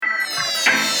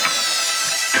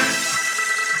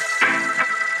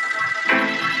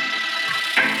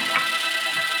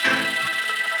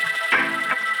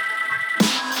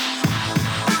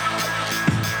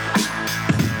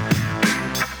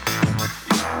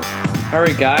All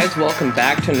right, guys, welcome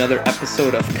back to another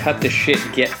episode of Cut the Shit,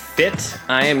 Get Fit.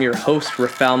 I am your host,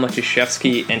 Rafal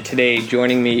Matuszewski, and today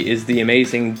joining me is the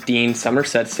amazing Dean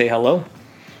Somerset. Say hello.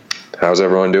 How's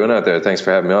everyone doing out there? Thanks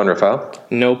for having me on, Rafal.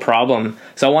 No problem.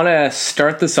 So I want to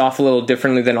start this off a little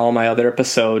differently than all my other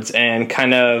episodes and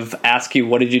kind of ask you,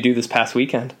 what did you do this past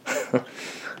weekend?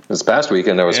 This past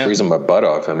weekend, I was freezing my butt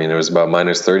off. I mean, it was about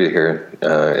minus 30 here,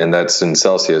 and that's in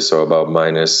Celsius, so about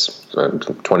minus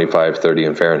 25, 30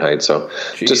 in Fahrenheit. So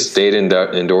just stayed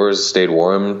indoors, stayed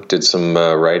warm, did some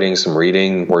writing, some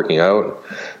reading, working out.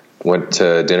 Went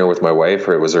to dinner with my wife.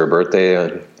 It was her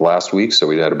birthday last week, so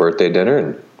we had a birthday dinner,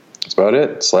 and that's about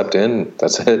it. Slept in.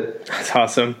 That's it. That's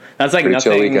awesome. That's like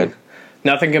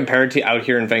nothing compared to out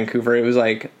here in Vancouver. It was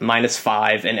like minus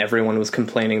 5, and everyone was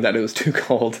complaining that it was too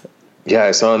cold. Yeah,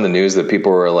 I saw in the news that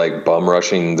people were like bum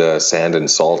rushing the sand and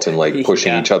salt and like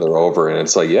pushing each other over. And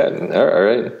it's like, yeah, all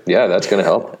right. Yeah, that's going to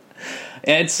help.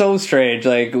 It's so strange.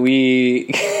 Like,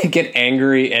 we get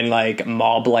angry and like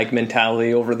mob-like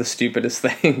mentality over the stupidest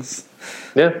things.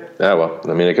 Yeah. Well,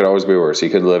 I mean, it could always be worse. You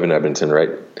could live in Edmonton,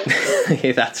 right?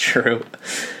 Yeah, that's true.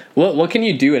 What can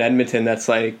you do in Edmonton that's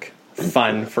like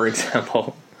fun, for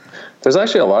example? There's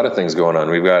actually a lot of things going on.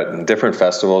 We've got different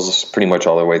festivals pretty much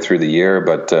all the way through the year,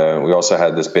 but we also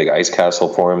had this big ice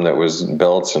castle forum that was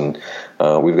built, and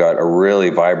we've got a really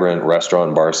vibrant restaurant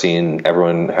and bar scene.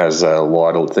 Everyone has a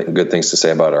lot of good things to say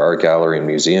about our art gallery and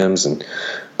museums. And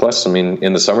plus, I mean,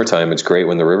 in the summertime, it's great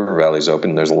when the river valley's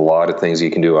open. There's a lot of things you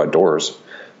can do outdoors.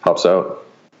 Helps out.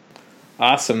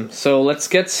 Awesome. So let's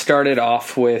get started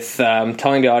off with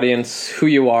telling the audience who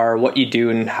you are, what you do,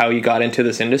 and how you got into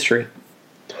this industry.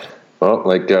 Well,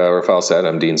 like Rafal said,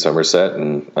 I'm Dean Somerset,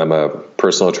 and I'm a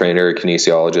personal trainer,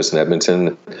 kinesiologist in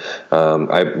Edmonton.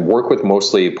 I work with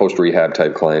mostly post-rehab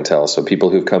type clientele, so people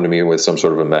who've come to me with some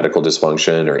sort of a medical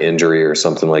dysfunction or injury or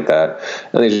something like that,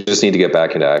 and they just need to get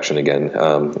back into action again.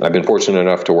 I've been fortunate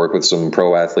enough to work with some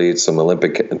pro athletes, some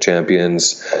Olympic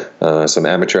champions, some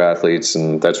amateur athletes,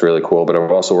 and that's really cool. But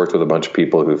I've also worked with a bunch of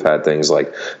people who've had things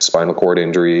like spinal cord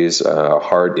injuries,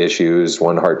 heart issues,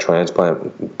 one heart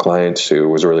transplant client who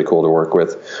was really cool to work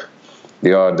with,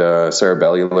 the odd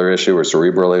cerebellar issue or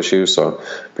cerebral issue, so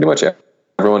pretty much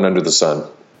everyone under the sun.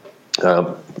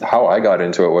 How I got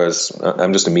into it was,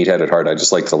 I'm just a meathead at heart. I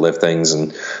just like to lift things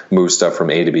and move stuff from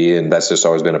A to B, and that's just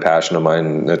always been a passion of mine,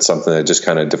 and it's something that just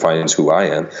kind of defines who I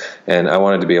am, and I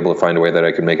wanted to be able to find a way that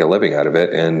I could make a living out of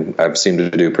it, and I've seemed to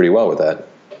do pretty well with that.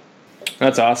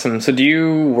 That's awesome. So do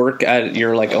you work at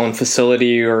your like own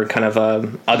facility or kind of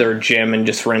a other gym and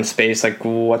just rent space? Like,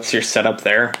 what's your setup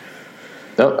there?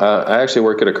 No, I actually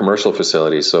work at a commercial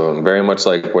facility, so very much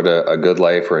like what a Good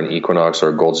Life or an Equinox or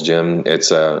a Gold's Gym.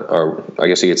 It's I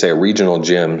guess you could say a regional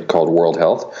gym called World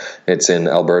Health. It's in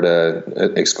Alberta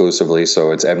exclusively,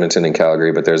 so it's Edmonton and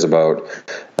Calgary, but there's about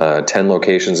 10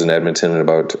 locations in Edmonton and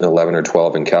about 11 or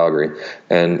 12 in Calgary.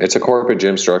 And it's a corporate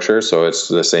gym structure, so it's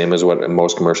the same as what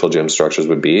most commercial gym structures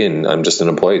would be, and I'm just an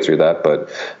employee through that.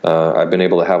 But I've been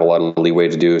able to have a lot of leeway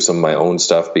to do some of my own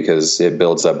stuff because it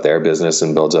builds up their business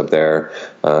and builds up their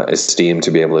esteem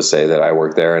to be able to say that I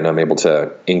work there, and I'm able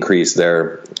to increase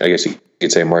their, I guess you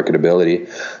could say,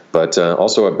 marketability. But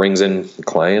also it brings in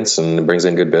clients and it brings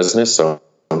in good business, so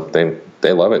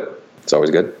they love it. It's always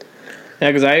good. Yeah,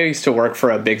 because I used to work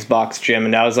for a big box gym,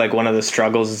 and that was like one of the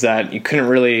struggles is that you couldn't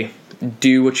really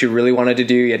do what you really wanted to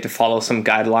do. You had to follow some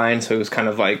guidelines, so it was kind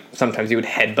of like sometimes you would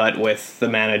headbutt with the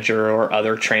manager or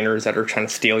other trainers that are trying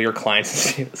to steal your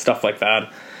clients and stuff like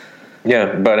that.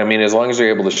 Yeah, but I mean, as long as you're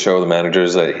able to show the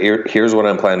managers that here's what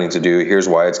I'm planning to do, here's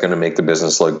why it's going to make the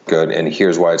business look good, and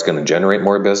here's why it's going to generate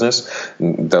more business,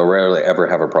 they'll rarely ever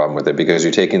have a problem with it because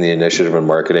you're taking the initiative in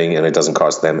marketing and it doesn't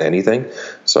cost them anything.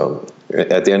 So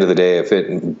at the end of the day, if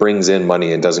it brings in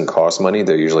money and doesn't cost money,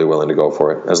 they're usually willing to go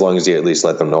for it, as long as you at least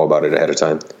let them know about it ahead of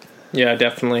time. Yeah,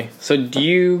 definitely. So do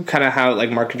you kind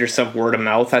of market yourself word of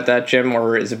mouth at that gym,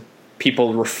 or is it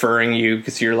people referring you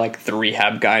because you're like the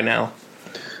rehab guy now?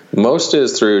 Most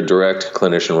is through direct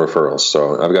clinician referrals.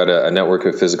 So I've got a network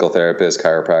of physical therapists,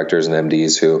 chiropractors, and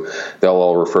MDs who they'll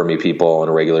all refer me people on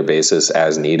a regular basis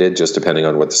as needed, just depending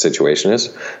on what the situation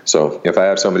is. So if I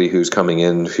have somebody who's coming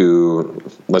in who,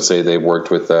 let's say they've worked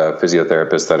with a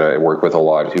physiotherapist that I work with a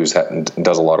lot, who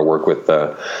does a lot of work with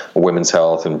women's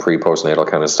health and pre-postnatal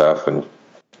kind of stuff, and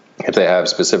if they have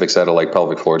specific set of like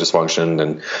pelvic floor dysfunction,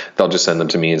 then they'll just send them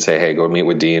to me and say, hey, go meet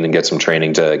with Dean and get some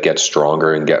training to get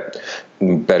stronger and get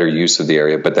better use of the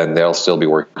area. But then they'll still be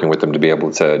working with them to be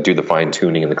able to do the fine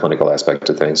tuning and the clinical aspect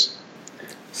of things.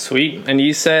 Sweet. And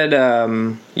you said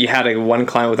you had one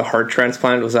client with a heart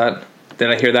transplant. Did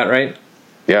I hear that right?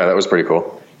 Yeah, that was pretty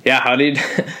cool. Yeah.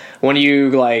 when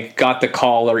you like got the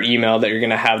call or email that you're going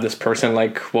to have this person,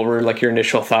 like what were like your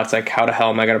initial thoughts? Like, how the hell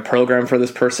am I going to program for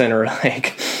this person? Or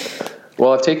like,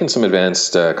 well, I've taken some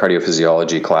advanced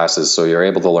cardiophysiology classes, so you're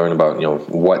able to learn about,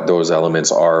 what those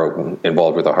elements are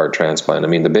involved with a heart transplant. I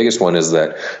mean, the biggest one is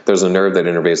that there's a nerve that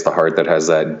innervates the heart that has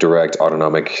that direct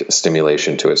autonomic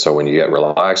stimulation to it. So when you get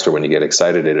relaxed or when you get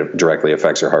excited, it directly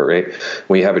affects your heart rate.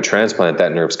 When you have a transplant,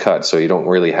 that nerve's cut, so you don't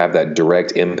really have that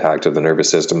direct impact of the nervous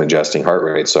system adjusting heart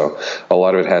rate. So a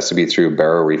lot of it has to be through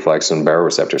baroreflex and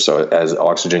baroreceptor. So as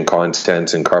oxygen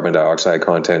content and carbon dioxide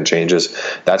content changes,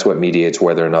 that's what mediates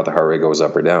whether or not the heart rate goes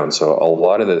up or down. So a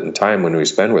lot of the time when we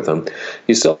spend with them,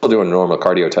 he's still doing normal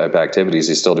cardio type activities,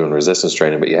 he's still doing resistance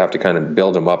training, but you have to kind of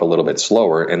build him up a little bit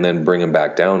slower and then bring him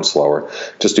back down slower,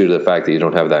 just due to the fact that you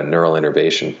don't have that neural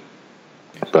innervation.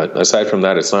 But aside from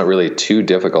that, it's not really too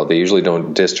difficult. They usually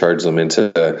don't discharge them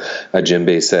into a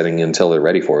gym-based setting until they're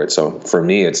ready for it. So for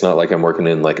me, it's not like I'm working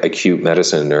in like acute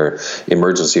medicine or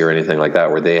emergency or anything like that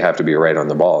where they have to be right on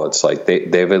the ball. It's like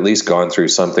they've at least gone through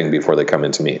something before they come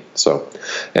into me. So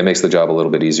it makes the job a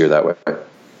little bit easier that way.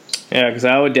 Yeah, because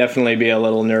I would definitely be a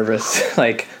little nervous.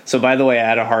 Like, so by the way, I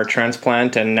had a heart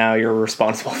transplant and now you're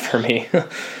responsible for me.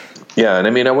 Yeah, and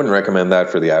I mean, I wouldn't recommend that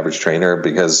for the average trainer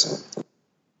because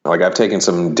like I've taken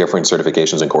some different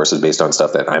certifications and courses based on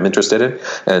stuff that I'm interested in.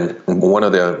 And one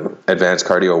of the advanced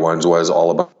cardio ones was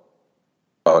all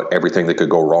about everything that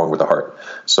could go wrong with the heart.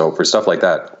 So for stuff like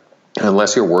that,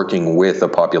 unless you're working with a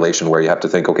population where you have to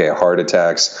think, okay, heart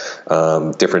attacks,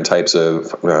 different types of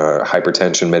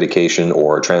hypertension medication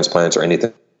or transplants or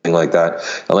anything like that,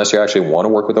 unless you actually want to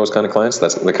work with those kind of clients,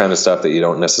 that's the kind of stuff that you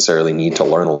don't necessarily need to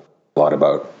learn a lot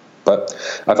about. But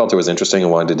I felt it was interesting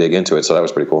and wanted to dig into it, so that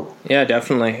was pretty cool. Yeah,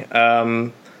 definitely.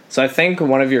 So I think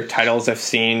one of your titles I've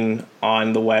seen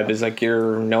on the web is like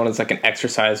you're known as like an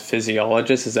exercise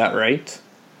physiologist. Is that right?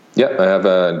 Yeah, I have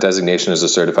a designation as a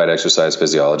certified exercise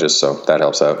physiologist, so that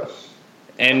helps out.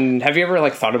 And have you ever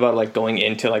like thought about like going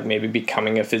into like maybe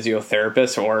becoming a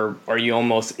physiotherapist, or are you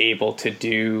almost able to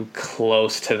do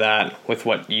close to that with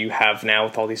what you have now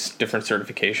with all these different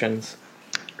certifications?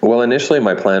 Well, initially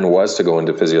my plan was to go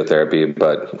into physiotherapy,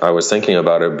 but I was thinking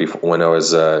about it when I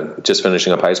was just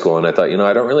finishing up high school, and I thought,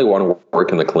 I don't really want to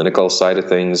work in the clinical side of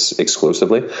things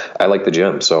exclusively. I like the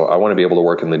gym, so I want to be able to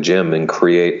work in the gym and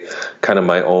create kind of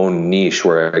my own niche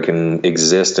where I can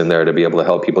exist in there to be able to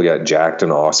help people get jacked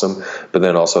and awesome, but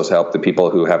then also to help the people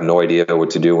who have no idea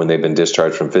what to do when they've been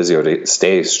discharged from physio to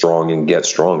stay strong and get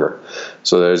stronger.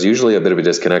 So there's usually a bit of a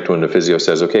disconnect when the physio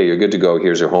says, okay, you're good to go,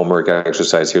 here's your homework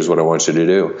exercise, here's what I want you to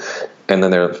do. And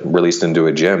then they're released into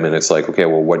a gym, and it's like, okay,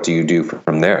 well, what do you do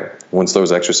from there? Once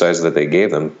those exercises that they gave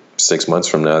them, 6 months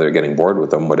from now, they're getting bored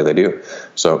with them, what do they do?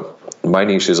 So my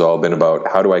niche has all been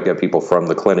about how do I get people from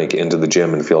the clinic into the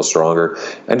gym and feel stronger,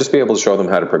 and just be able to show them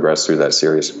how to progress through that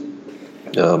series.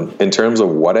 In terms of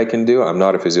what I can do, I'm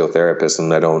not a physiotherapist,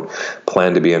 and I don't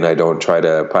plan to be, and I don't try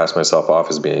to pass myself off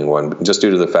as being one, just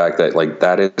due to the fact that like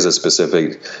that is a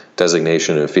specific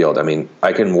designation in a field. I mean,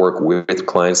 I can work with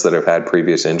clients that have had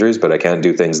previous injuries, but I can't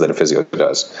do things that a physio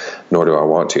does, nor do I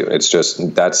want to. It's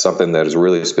just that's something that is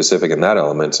really specific in that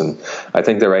element. And I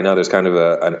think that right now there's kind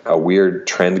of a weird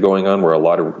trend going on where a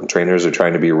lot of trainers are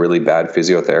trying to be really bad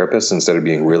physiotherapists instead of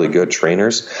being really good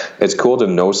trainers. It's cool to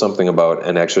know something about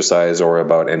an exercise or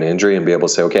about an injury and be able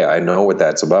to say, okay, I know what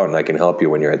that's about and I can help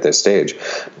you when you're at this stage.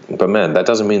 But man, that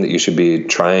doesn't mean that you should be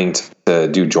trying to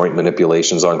do joint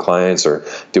manipulations on clients or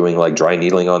doing like dry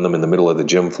needling on them in the middle of the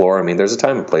gym floor. I mean, there's a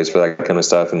time and place for that kind of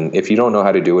stuff. And if you don't know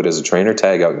how to do it as a trainer,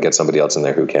 tag out and get somebody else in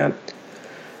there who can.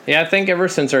 Yeah, I think ever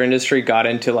since our industry got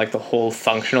into like the whole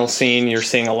functional scene, you're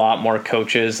seeing a lot more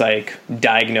coaches like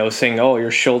diagnosing, oh,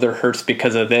 your shoulder hurts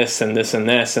because of this and this and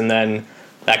this. And then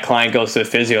that client goes to the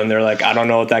physio and they're like, I don't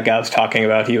know what that guy was talking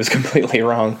about. He was completely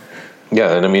wrong.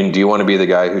 Yeah, and I mean, do you want to be the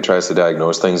guy who tries to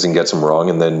diagnose things and gets them wrong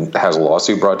and then has a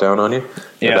lawsuit brought down on you?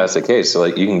 Yeah. If that's the case, so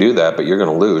like you can do that, but you're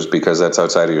going to lose because that's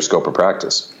outside of your scope of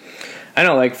practice. I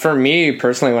know, like for me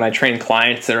personally, when I train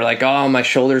clients, they're like, oh, my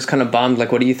shoulder's kind of bummed.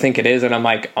 Like, what do you think it is? And I'm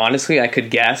like, honestly, I could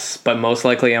guess, but most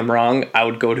likely I'm wrong. I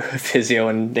would go to a physio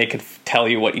and they could tell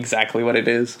you exactly what it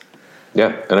is.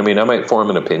 Yeah, and I mean, I might form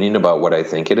an opinion about what I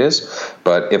think it is,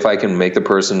 but if I can make the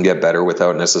person get better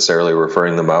without necessarily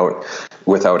referring them out,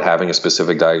 without having a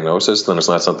specific diagnosis, then it's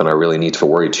not something I really need to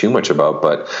worry too much about.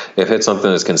 But if it's something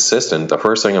that's consistent, the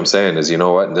first thing I'm saying is, you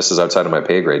know what, this is outside of my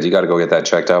pay grade. You got to go get that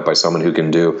checked out by someone who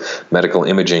can do medical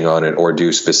imaging on it or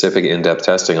do specific in-depth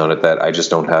testing on it that I just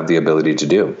don't have the ability to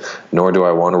do, nor do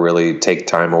I want to really take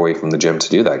time away from the gym to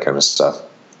do that kind of stuff.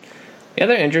 The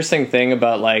other interesting thing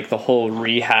about like the whole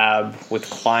rehab with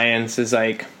clients is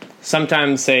like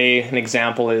sometimes, say an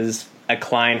example is a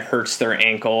client hurts their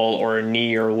ankle or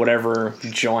knee or whatever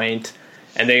joint,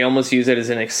 and they almost use it as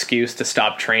an excuse to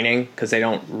stop training because they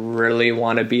don't really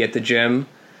want to be at the gym.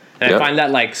 And I find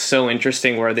that like so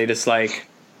interesting where they just like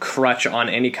crutch on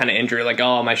any kind of injury, like,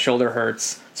 oh, my shoulder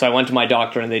hurts, so I went to my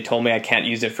doctor and they told me I can't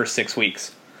use it for 6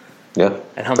 weeks. Yeah,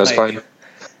 and I'm that's like, fine.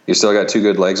 You still got 2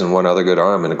 good legs and 1 other good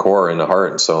arm and a core and a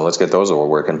heart, so let's get those all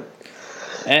working.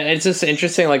 And it's just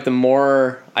interesting, like the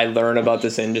more I learn about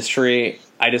this industry,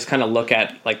 I just kind of look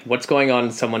at like what's going on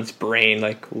in someone's brain.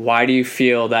 Like, why do you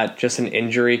feel that just an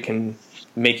injury can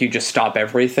make you just stop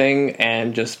everything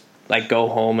and just like go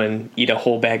home and eat a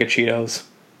whole bag of Cheetos?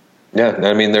 Yeah,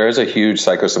 I mean, there is a huge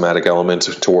psychosomatic element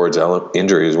towards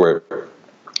injuries where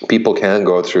people can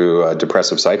go through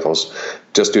depressive cycles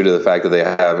just due to the fact that they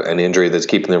have an injury that's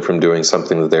keeping them from doing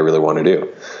something that they really want to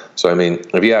do. So, I mean,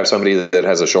 if you have somebody that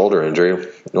has a shoulder injury,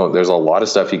 there's a lot of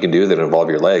stuff you can do that involve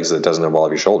your legs that doesn't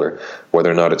involve your shoulder, whether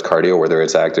or not it's cardio, whether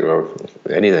it's active or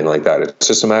anything like that. It's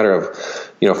just a matter of,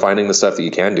 finding the stuff that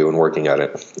you can do and working at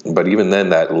it. But even then,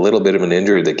 that little bit of an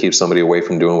injury that keeps somebody away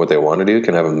from doing what they want to do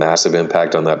can have a massive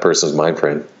impact on that person's mind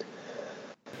frame.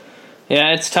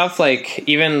 Yeah, it's tough. Like,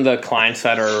 even the clients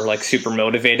that are like super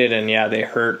motivated and they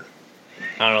hurt,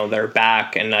 I don't know, their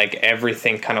back and like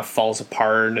everything kind of falls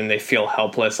apart and they feel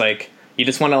helpless. Like, you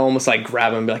just want to almost like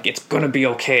grab them and be like, it's going to be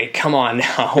okay. Come on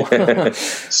now.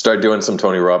 Start doing some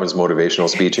Tony Robbins motivational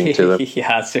speeching to them.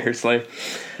 Yeah, seriously.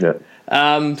 Yeah.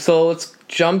 So let's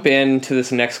jump into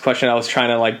this next question. I was trying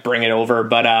to like bring it over,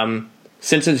 but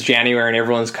since it's January and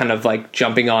everyone's kind of like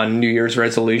jumping on New Year's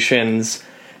resolutions,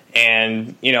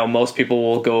 and most people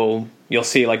will go, you'll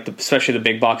see like especially the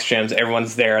big box gyms,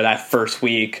 everyone's there that first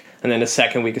week, and then the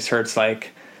second week it starts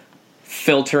like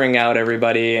filtering out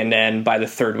everybody, and then by the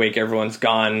third week everyone's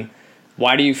gone.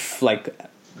 Why do you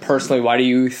personally, why do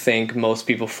you think most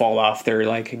people fall off their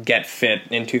like get fit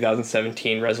in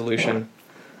 2017 resolution?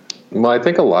 Well, I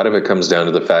think a lot of it comes down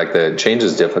to the fact that change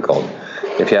is difficult.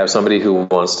 If you have somebody who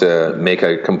wants to make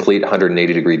a complete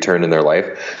 180-degree turn in their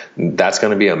life, that's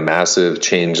going to be a massive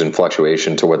change and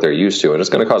fluctuation to what they're used to, and it's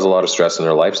going to cause a lot of stress in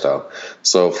their lifestyle.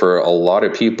 So for a lot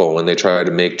of people, when they try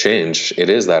to make change, it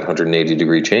is that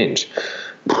 180-degree change.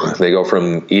 They go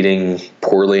from eating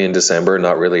poorly in December,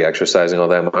 not really exercising all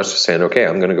that much, to saying, okay,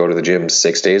 I'm going to go to the gym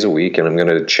 6 days a week, and I'm going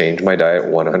to change my diet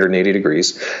 180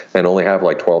 degrees and only have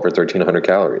like 12 or 1,300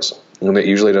 calories. And it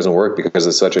usually doesn't work because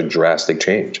it's such a drastic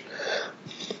change.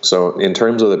 So in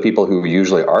terms of the people who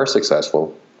usually are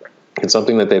successful, it's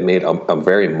something that they've made a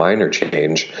very minor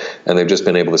change, and they've just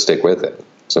been able to stick with it.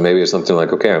 So maybe it's something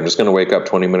like, okay, I'm just going to wake up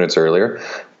 20 minutes earlier.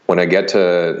 When I get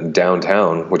to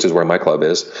downtown, which is where my club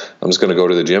is, I'm just going to go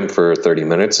to the gym for 30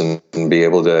 minutes and be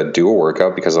able to do a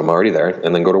workout because I'm already there,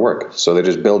 and then go to work. So they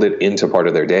just build it into part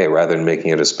of their day rather than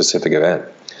making it a specific event.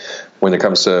 When it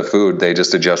comes to food, they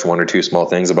just adjust 1 or 2 small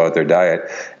things about their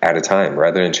diet at a time.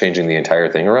 Rather than changing the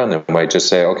entire thing around, they might just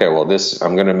say, okay, well,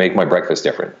 I'm going to make my breakfast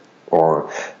different,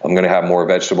 or I'm going to have more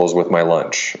vegetables with my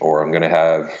lunch, or I'm going to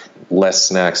have less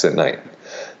snacks at night.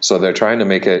 So they're trying to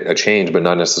make a change, but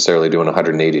not necessarily doing a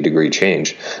 180-degree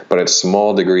change, but at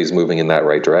small degrees moving in that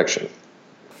right direction.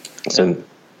 And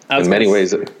in many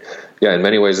ways,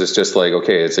 it's just like,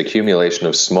 okay, it's accumulation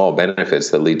of small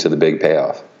benefits that lead to the big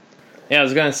payoff. Yeah, I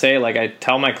was going to say, like, I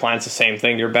tell my clients the same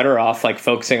thing. You're better off, like,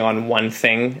 focusing on one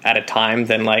thing at a time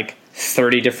than, like,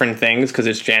 30 different things because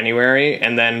it's January.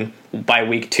 And then by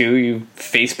week 2, you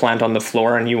face plant on the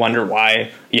floor and you wonder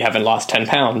why you haven't lost 10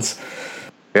 pounds.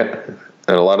 Yeah.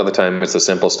 And a lot of the time, it's the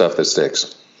simple stuff that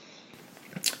sticks.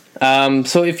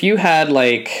 So if you had,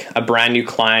 like, a brand new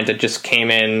client that just came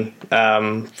in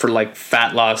for, like,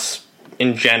 fat loss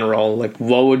in general, like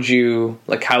how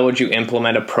would you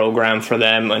implement a program for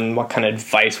them, and what kind of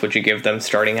advice would you give them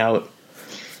starting out?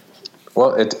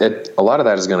 Well, a lot of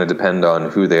that is going to depend on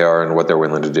who they are and what they're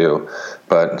willing to do.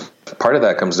 But part of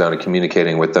that comes down to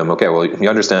communicating with them. Okay, well, you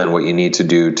understand what you need to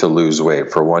do to lose weight.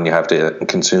 For one, you have to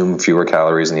consume fewer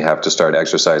calories and you have to start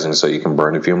exercising so you can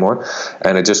burn a few more.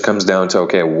 And it just comes down to,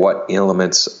 okay, what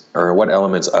elements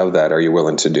of that are you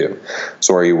willing to do?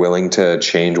 So are you willing to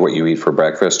change what you eat for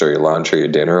breakfast or your lunch or your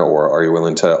dinner, or are you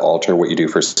willing to alter what you do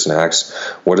for snacks?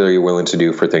 What are you willing to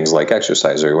do for things like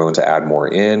exercise? Are you willing to add more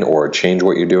in or change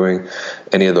what you're doing?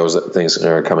 Any of those things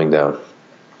are coming down.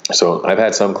 So I've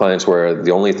had some clients where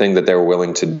the only thing that they're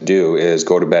willing to do is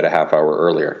go to bed a half hour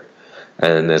earlier.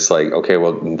 And it's like, okay,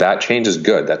 well, that change is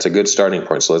good. That's a good starting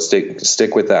point. So let's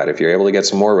stick with that. If you're able to get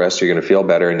some more rest, you're going to feel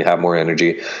better and you have more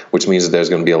energy, which means that there's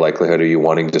going to be a likelihood of you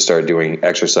wanting to start doing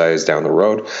exercise down the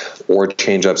road or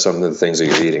change up some of the things that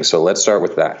you're eating. So let's start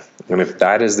with that. And if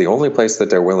that is the only place that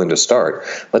they're willing to start,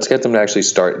 let's get them to actually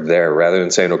start there rather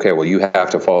than saying, okay, well, you have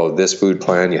to follow this food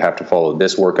plan, you have to follow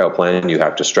this workout plan, you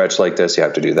have to stretch like this, you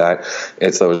have to do that.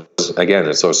 It's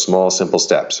those small, simple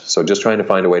steps. So just trying to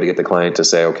find a way to get the client to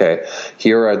say, okay,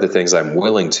 here are the things I'm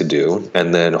willing to do,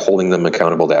 and then holding them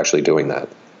accountable to actually doing that.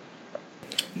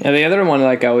 Yeah, the other one,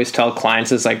 like I always tell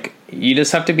clients, is like you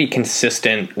just have to be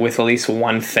consistent with at least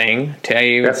one thing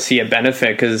to see a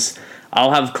benefit. Because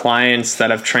I'll have clients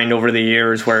that I've trained over the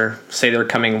years where, say, they're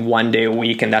coming 1 day a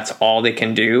week and that's all they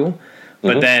can do,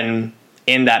 but then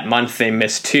in that month they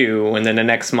miss 2, and then the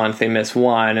next month they miss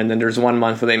 1, and then there's 1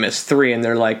 month where they miss 3, and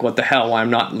they're like, what the hell, I'm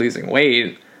not losing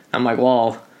weight. I'm like,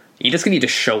 well, you just need to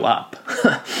show up.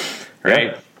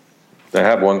 Right? I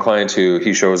have one client who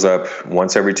he shows up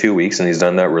once every 2 weeks, and he's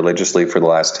done that religiously for the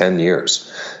last 10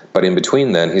 years. But in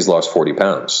between then, he's lost 40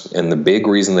 pounds. And the big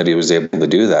reason that he was able to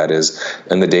do that is,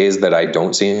 in the days that I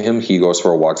don't see him, he goes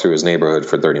for a walk through his neighborhood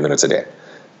for 30 minutes a day.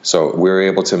 So we were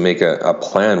able to make a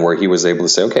plan where he was able to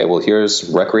say, okay, well, here's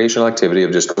recreational activity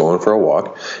of just going for a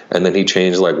walk. And then he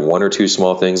changed like 1 or 2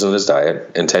 small things in his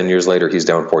diet. And 10 years later, he's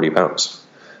down 40 pounds.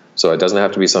 So it doesn't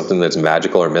have to be something that's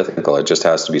magical or mythical. It just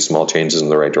has to be small changes in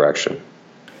the right direction.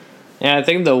 Yeah, I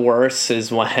think the worst is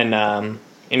when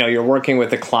you're working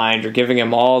with a client, you're giving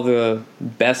him all the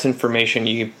best information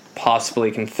you possibly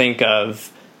can think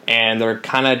of, and they're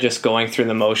kind of just going through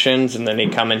the motions, and then they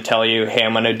come and tell you, hey,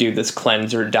 I'm going to do this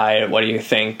cleanser diet. What do you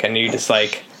think? And you just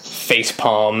like face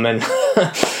palm. And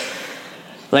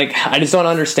like, I just don't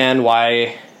understand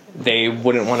why they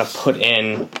wouldn't want to put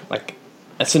in like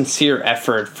a sincere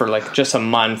effort for like just a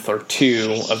month or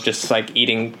 2 of just like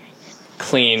eating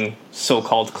clean,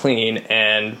 so-called clean,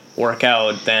 and work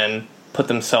out than put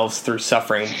themselves through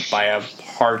suffering by a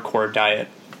hardcore diet.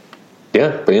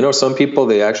 Yeah, but some people,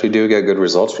 they actually do get good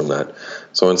results from that.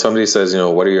 So when somebody says,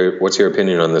 what's your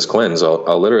opinion on this cleanse?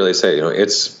 I'll literally say,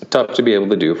 it's tough to be able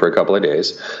to do for a couple of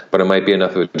days, but it might be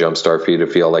enough of a jump start for you to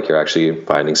feel like you're actually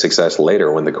finding success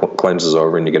later when the cleanse is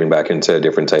over and you're getting back into a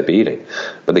different type of eating.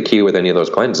 But the key with any of those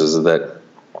cleanses is that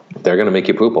they're going to make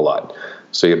you poop a lot.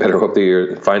 So you better hope that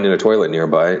you're finding a toilet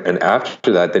nearby. And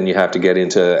after that, then you have to get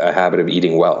into a habit of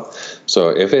eating well. So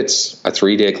if it's a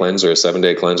 3-day cleanse or a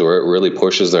 7-day cleanse where it really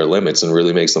pushes their limits and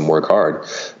really makes them work hard,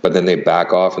 but then they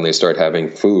back off and they start having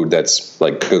food that's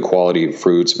like good quality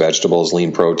fruits, vegetables,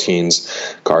 lean proteins,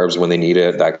 carbs when they need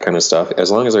it, that kind of stuff.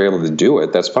 As long as they're able to do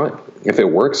it, that's fine. If it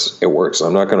works, it works.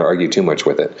 I'm not going to argue too much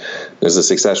with it. Is the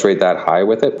success rate that high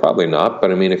with it? Probably not.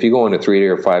 But I mean, if you go on a 3-day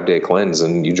or 5-day cleanse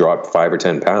and you drop 5 or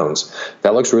 10 pounds,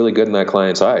 that looks really good in that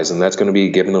client's eyes, and that's going to be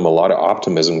giving them a lot of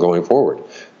optimism going forward.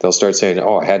 They'll start saying,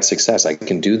 oh, I had success. I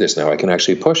can do this now. I can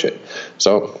actually push it.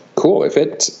 So cool. If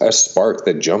it's a spark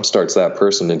that jumpstarts that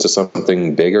person into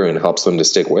something bigger and helps them to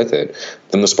stick with it,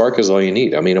 then the spark is all you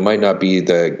need. I mean, it might not be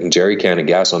the jerry can of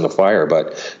gas on the fire,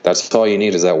 but that's all you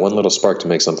need is that one little spark to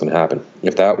make something happen.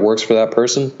 If that works for that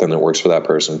person, then it works for that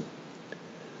person.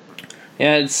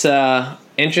 Yeah, it's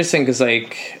interesting because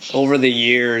like over the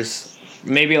years,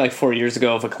 maybe like 4 years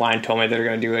ago, if a client told me they're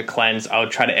going to do a cleanse, I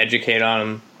would try to educate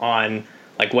them on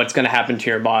like what's going to happen to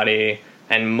your body,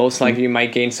 and most likely you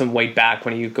might gain some weight back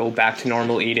when you go back to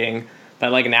normal eating.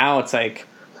 But like now it's like,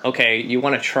 okay, you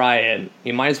want to try it,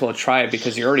 you might as well try it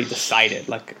because you already decided.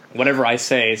 Like whatever I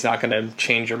say is not going to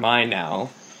change your mind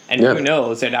now, and who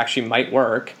knows, it actually might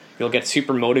work. You'll get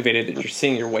super motivated that you're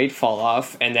seeing your weight fall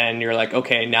off, and then you're like,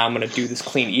 okay, now I'm going to do this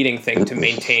clean eating thing to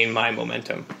maintain my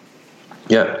momentum.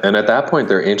 Yeah, and at that point,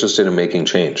 they're interested in making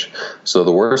change. So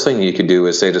the worst thing you could do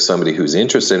is say to somebody who's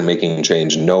interested in making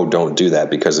change, no, don't do that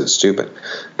because it's stupid.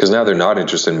 Because now they're not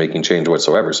interested in making change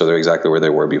whatsoever, so they're exactly where they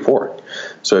were before.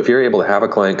 So if you're able to have a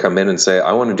client come in and say,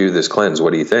 I want to do this cleanse,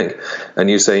 what do you think? And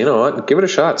you say, you know what, give it a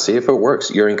shot, see if it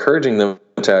works. You're encouraging them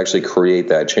to actually create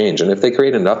that change. And if they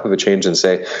create enough of a change and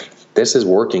say, this is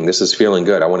working, this is feeling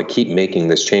good, I want to keep making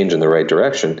this change in the right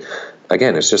direction,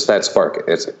 again, it's just that spark.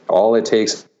 It's all it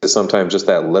takes is sometimes just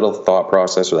that little thought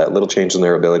process or that little change in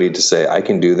their ability to say, I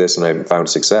can do this and I've found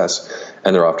success,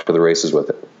 and they're off to the races with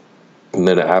it. And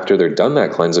then after they're done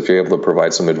that cleanse, if you're able to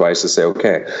provide some advice to say,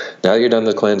 okay, now that you're done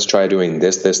the cleanse, try doing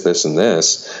this, this, this, and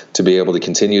this to be able to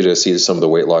continue to see some of the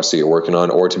weight loss that you're working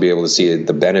on, or to be able to see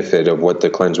the benefit of what the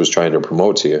cleanse was trying to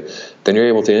promote to you, then you're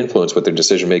able to influence what their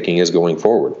decision making is going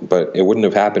forward. But it wouldn't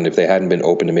have happened if they hadn't been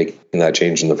open to making that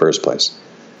change in the first place.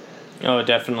 Oh,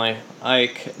 definitely.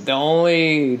 Like, the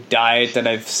only diet that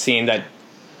I've seen that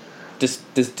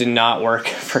this did not work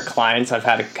for clients. I've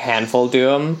had a handful do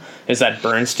them. Is that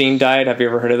Bernstein diet? Have you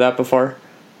ever heard of that before?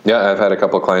 Yeah, I've had a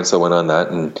couple of clients that went on that,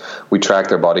 and we tracked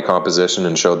their body composition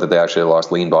and showed that they actually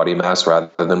lost lean body mass rather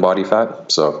than body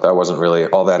fat. So that wasn't really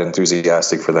all that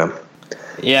enthusiastic for them.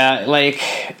 Yeah,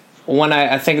 like when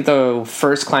I think the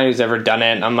first client who's ever done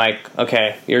it, I'm like,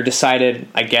 okay, you're decided,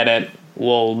 I get it.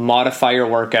 We'll modify your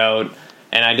workout.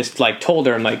 And I just like told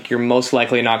her, I'm like, you're most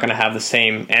likely not going to have the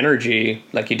same energy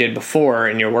like you did before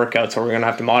in your workout, so we're going to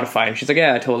have to modify. And she's like,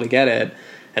 yeah, I totally get it.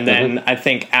 And then I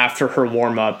think after her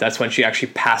warm up, that's when she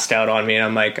actually passed out on me. And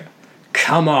I'm like,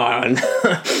 come on.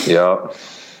 Yeah.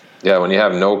 Yeah. When you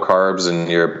have no carbs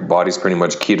and your body's pretty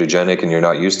much ketogenic and you're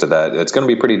not used to that, it's going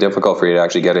to be pretty difficult for you to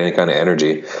actually get any kind of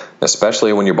energy,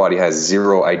 especially when your body has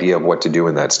zero idea of what to do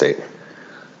in that state.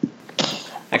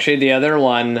 Actually, the other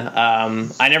one,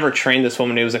 I never trained this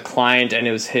woman. It was a client and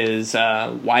it was his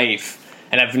wife.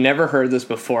 And I've never heard this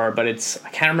before, but I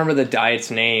can't remember the diet's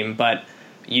name, but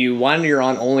you're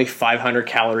on only 500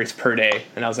 calories per day.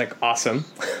 And I was like, awesome.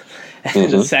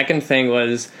 And the second thing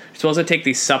was you're supposed to take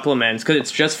these supplements because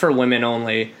it's just for women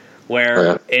only,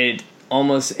 where it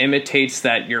almost imitates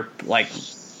that you're like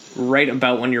right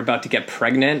about when you're about to get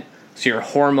pregnant. So your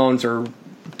hormones are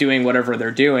doing whatever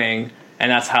they're doing.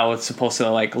 And that's how it's supposed to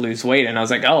like lose weight. And I was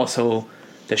like, oh, so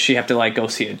does she have to like go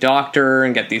see a doctor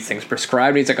and get these things prescribed?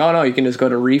 And he's like, oh no, you can just go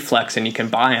to Reflex and you can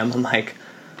buy them. I'm like,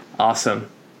 awesome.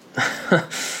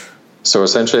 So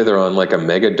essentially they're on like a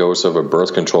mega dose of a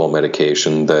birth control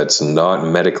medication that's not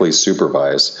medically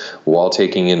supervised while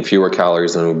taking in fewer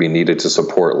calories than would be needed to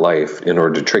support life in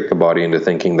order to trick the body into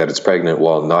thinking that it's pregnant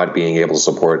while not being able to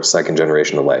support second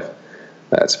generation of life.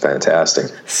 That's fantastic.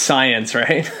 Science,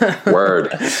 right? Word.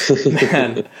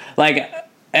 Man.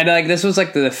 And this was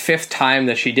like the 5th time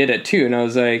that she did it too. And I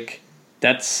was like,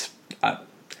 that's,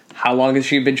 how long has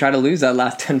she been trying to lose that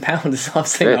last 10 pounds? It's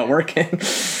obviously not working.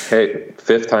 Hey,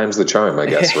 5th time's the charm, I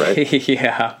guess, right?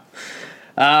 Yeah.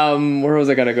 Where was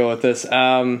I going to go with this?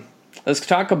 Let's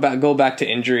go back to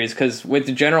injuries, because with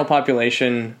the general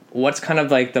population, what's kind of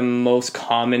like the most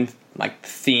common like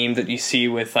theme that you see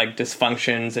with like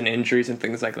dysfunctions and injuries and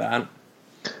things like that?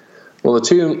 Well, the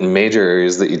two major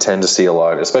areas that you tend to see a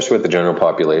lot, especially with the general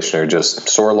population, are just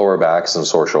sore lower backs and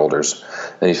sore shoulders.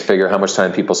 And you figure how much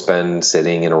time people spend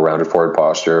sitting in a rounded forward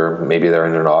posture. Maybe they're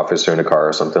in an office or in a car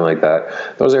or something like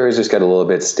that. Those areas just get a little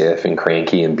bit stiff and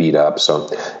cranky and beat up. So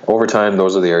over time,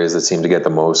 those are the areas that seem to get the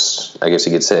most, I guess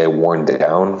you could say, worn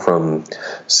down from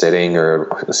sitting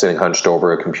hunched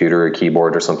over a computer or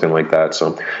keyboard or something like that.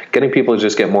 So getting people to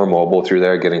just get more mobile through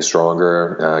there, getting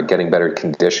stronger, getting better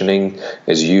conditioning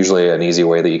is usually an easy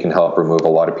way that you can help remove a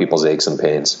lot of people's aches and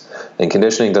pains. And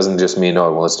conditioning doesn't just mean,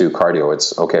 oh, well, let's do cardio.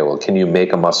 It's, okay, well, can you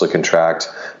make a muscle contract,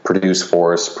 produce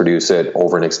force, produce it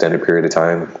over an extended period of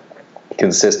time,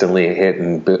 consistently hit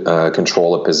and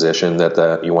control a position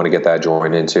that you want to get that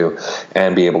joint into,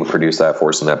 and be able to produce that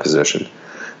force in that position.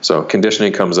 So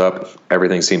conditioning comes up,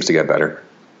 everything seems to get better.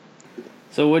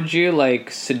 So would you like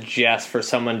suggest for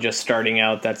someone just starting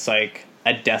out that's like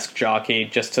a desk jockey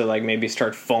just to like maybe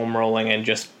start foam rolling and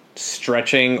just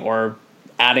stretching, or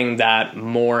adding that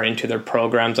more into their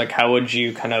programs? Like how would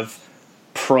you kind of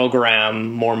program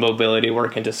more mobility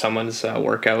work into someone's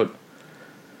workout?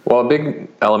 Well, a big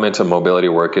element of mobility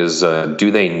work is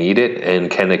do they need it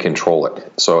and can they control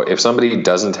it? So if somebody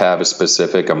doesn't have a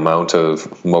specific amount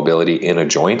of mobility in a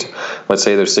joint, let's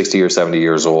say they're 60 or 70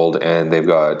 years old and they've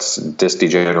got disc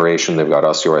degeneration, they've got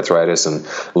osteoarthritis, and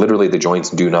literally the joints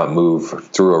do not move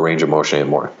through a range of motion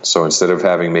anymore. So instead of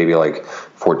having maybe like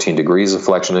 14 degrees of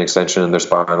flexion and extension in their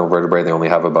spinal vertebrae, they only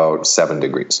have about 7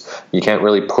 degrees. You can't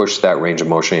really push that range of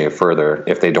motion any further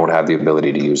if they don't have the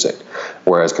ability to use it.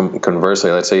 Whereas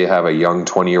conversely, let's say you have a young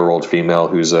 20-year-old female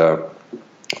who's a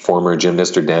former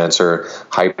gymnast or dancer,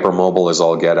 hypermobile as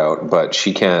all get out, but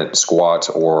she can't squat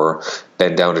or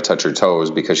bend down to touch her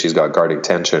toes because she's got guarding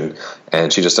tension,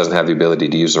 and she just doesn't have the ability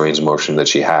to use the range of motion that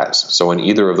she has. So in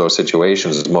either of those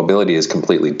situations, mobility is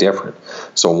completely different.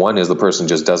 So one is the person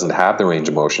just doesn't have the range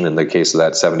of motion in the case of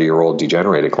that 70-year-old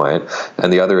degenerated client,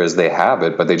 and the other is they have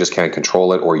it, but they just can't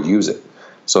control it or use it.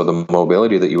 So the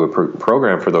mobility that you would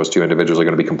program for those two individuals are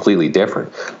going to be completely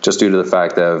different, just due to the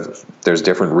fact that there's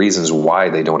different reasons why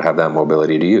they don't have that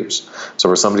mobility to use. So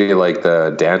for somebody like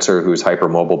the dancer who's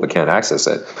hypermobile but can't access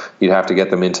it, you'd have to get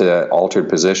them into altered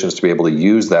positions to be able to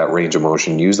use that range of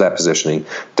motion, use that positioning,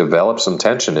 develop some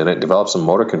tension in it, develop some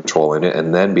motor control in it,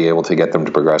 and then be able to get them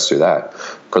to progress through that.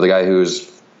 For the guy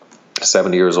who's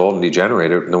 70 years old and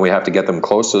degenerated, then we have to get them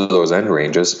close to those end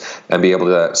ranges and be able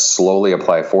to slowly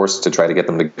apply force to try to get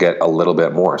them to get a little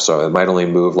bit more. So it might only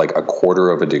move like a quarter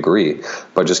of a degree,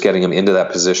 but just getting them into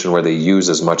that position where they use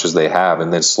as much as they have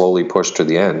and then slowly push to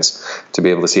the ends to be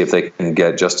able to see if they can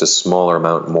get just a smaller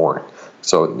amount more.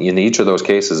 So in each of those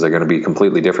cases, they're going to be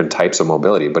completely different types of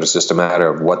mobility, but it's just a matter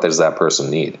of what does that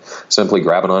person need. Simply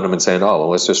grabbing on them and saying, oh, well,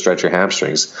 let's just stretch your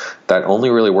hamstrings. That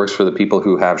only really works for the people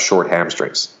who have short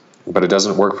hamstrings, but it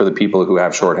doesn't work for the people who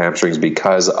have short hamstrings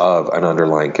because of an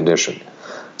underlying condition.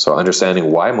 So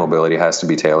understanding why mobility has to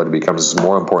be tailored becomes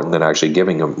more important than actually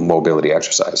giving a mobility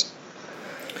exercise.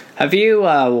 Have you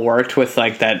worked with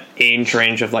like that age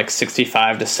range of like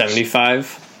 65 to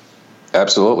 75?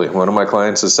 Absolutely. One of my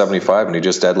clients is 75 and he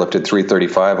just deadlifted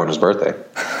 335 on his birthday.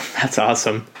 That's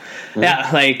awesome. Mm-hmm. Yeah,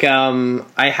 like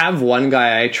I have one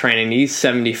guy I train and he's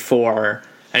 74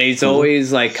 and he's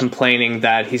always like complaining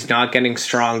that he's not getting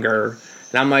stronger.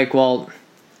 And I'm like, well,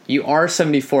 you are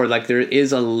 74, like there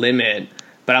is a limit.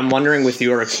 But I'm wondering with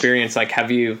your experience, like have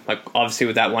you, like obviously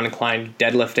with that one client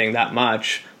deadlifting that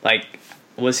much, like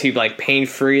was he like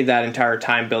pain-free that entire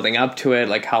time building up to it?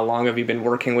 Like how long have you been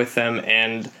working with them?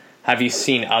 And have you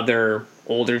seen other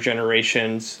older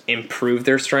generations improve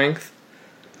their strength?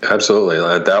 Absolutely.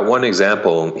 That one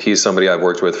example, he's somebody I've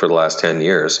worked with for the last 10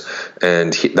 years,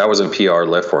 and that was a PR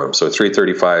lift for him. So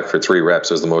 335 for 3 reps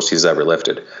is the most he's ever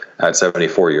lifted at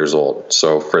 74 years old.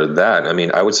 So for that, I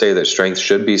mean, I would say that strength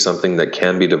should be something that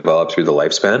can be developed through the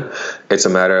lifespan. It's a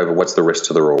matter of what's the risk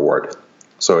to the reward.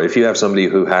 So if you have somebody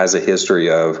who has a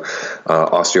history of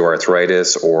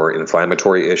osteoarthritis or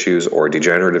inflammatory issues or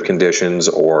degenerative conditions,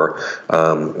 or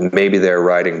maybe they're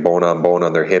riding bone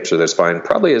on their hips or their spine,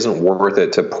 probably isn't worth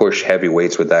it to push heavy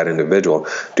weights with that individual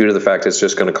due to the fact it's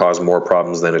just going to cause more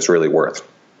problems than it's really worth.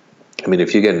 I mean,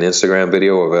 if you get an Instagram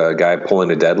video of a guy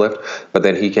pulling a deadlift, but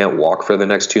then he can't walk for the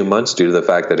next 2 months due to the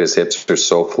fact that his hips are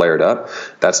so flared up,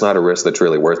 that's not a risk that's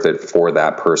really worth it for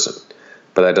that person.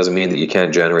 But that doesn't mean that you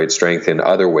can't generate strength in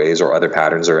other ways or other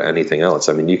patterns or anything else.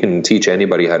 I mean, you can teach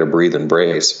anybody how to breathe and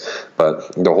brace,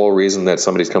 but the whole reason that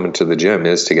somebody's coming to the gym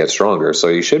is to get stronger. So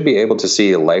you should be able to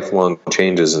see lifelong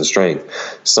changes in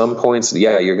strength. Some points,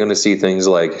 yeah, you're going to see things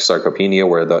like sarcopenia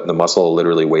where the muscle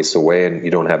literally wastes away and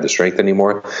you don't have the strength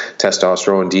anymore.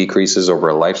 Testosterone decreases over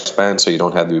a lifespan, so you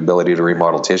don't have the ability to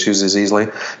remodel tissues as easily.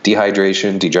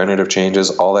 Dehydration, degenerative changes,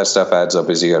 all that stuff adds up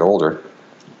as you get older.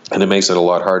 And it makes it a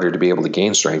lot harder to be able to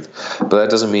gain strength. But that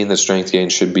doesn't mean that strength gain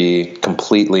should be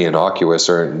completely innocuous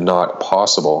or not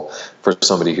possible for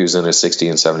somebody who's in a 60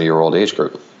 and 70-year-old age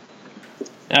group.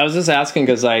 I was just asking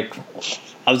because, like,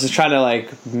 I was just trying to,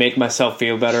 like, make myself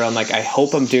feel better. I'm like, I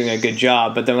hope I'm doing a good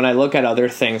job. But then when I look at other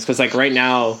things, because, like, right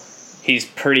now he's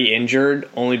pretty injured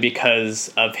only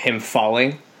because of him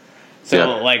falling. So,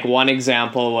 yeah. Like, one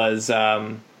example was,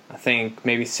 I think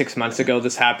maybe 6 months ago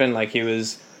this happened. Like,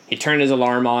 he turned his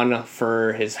alarm on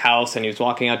for his house and he was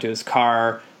walking out to his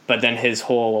car, but then his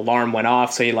whole alarm went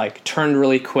off. So he like turned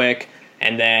really quick.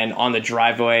 And then on the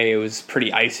driveway, it was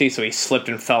pretty icy. So he slipped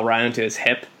and fell right into his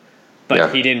hip,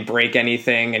 but He didn't break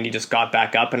anything. And he just got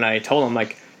back up. And I told him,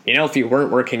 like, you know, if you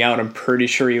weren't working out, I'm pretty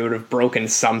sure you would have broken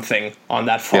something on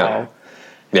that fall. Yeah.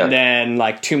 Yeah. And then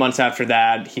like 2 months after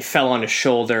that, he fell on his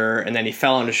shoulder, and then he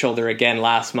fell on his shoulder again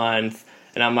last month.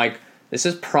 And I'm like, this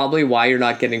is probably why you're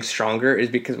not getting stronger, is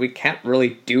because we can't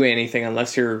really do anything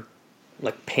unless you're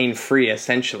like pain-free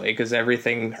essentially, because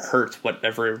everything hurts.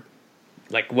 Whatever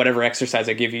exercise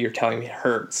I give you, you're telling me it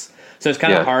hurts. So it's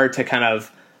kind of hard to kind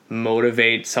of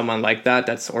motivate someone like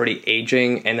that's already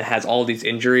aging and has all these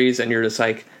injuries, and you're just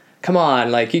like, come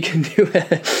on, like you can do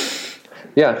it.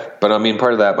 Yeah, but I mean,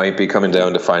 part of that might be coming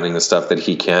down to finding the stuff that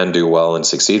he can do well and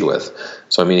succeed with.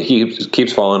 So, I mean, he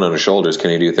keeps falling on his shoulders.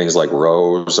 Can he do things like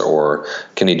rows, or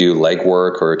can he do leg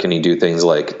work, or can he do things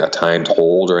like a timed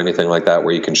hold or anything like that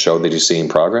where you can show that he's seeing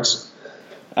progress?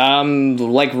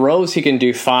 Like rows he can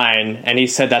do fine, and he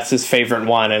said that's his favorite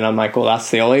one, and I'm like, well,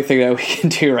 that's the only thing that we can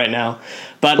do right now.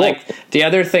 But cool. Like the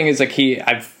other thing is like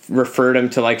I've referred him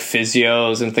to like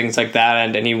physios and things like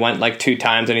that, and he went like 2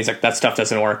 times and he's like, that stuff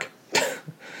doesn't work.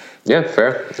 Yeah,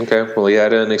 fair. Okay. Well, he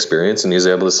had an experience and he's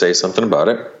able to say something about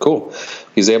it. Cool.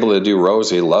 He's able to do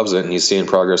rows. He loves it and he's seeing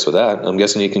progress with that. I'm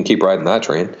guessing he can keep riding that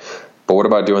train. But what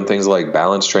about doing things like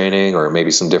balance training or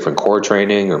maybe some different core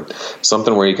training or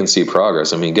something where you can see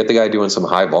progress? I mean, get the guy doing some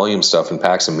high volume stuff and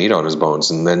pack some meat on his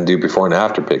bones and then do before and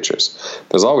after pictures.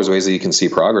 There's always ways that you can see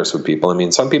progress with people. I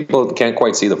mean, some people can't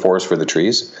quite see the forest for the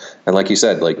trees. And like you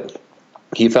said, like,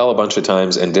 He fell a bunch of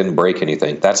times and didn't break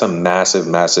anything. That's a massive,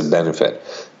 massive benefit.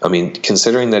 I mean,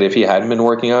 considering that if he hadn't been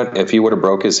working out, if he would have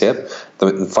broke his hip, the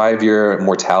 5-year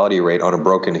mortality rate on a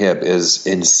broken hip is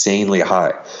insanely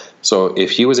high. So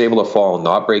if he was able to fall,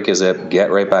 not break his hip,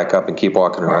 get right back up and keep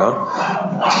walking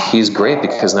around, he's great,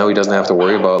 because now he doesn't have to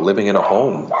worry about living in a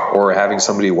home or having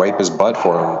somebody wipe his butt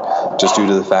for him, just due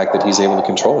to the fact that he's able to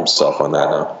control himself on that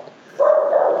now.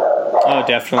 Oh,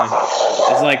 definitely.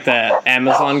 It's like the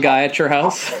Amazon guy at your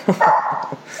house.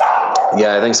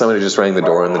 Yeah, I think somebody just rang the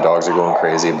door and the dogs are going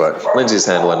crazy, but Lindsay's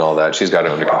handling all that. She's got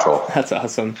it under control. That's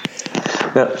awesome.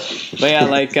 Yeah. But yeah,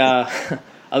 like,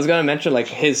 I was going to mention, like,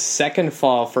 his second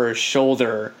fall for his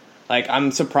shoulder, like,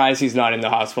 I'm surprised he's not in the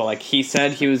hospital. Like, he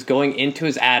said he was going into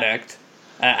his attic,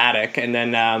 and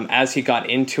then as he got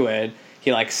into it,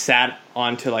 he, like, sat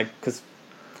onto, like, because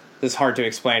this is hard to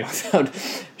explain without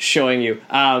showing you.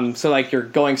 So, like, you're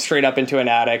going straight up into an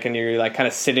attic, and you're, like, kind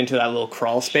of sit into that little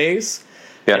crawl space.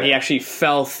 Yeah. And he actually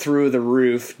fell through the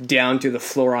roof down to the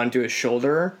floor onto his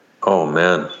shoulder. Oh,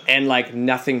 man. And, like,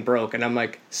 nothing broke. And I'm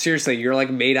like, seriously, you're,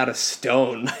 like, made out of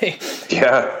stone.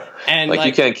 Yeah. And like,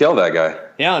 you can't kill that guy.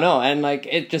 Yeah, no. And, like,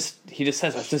 he just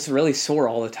says, it's just really sore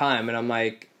all the time. And I'm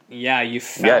like, yeah, you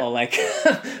fell, like,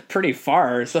 pretty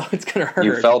far, so it's going to hurt.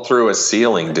 You fell through a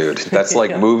ceiling, dude. That's,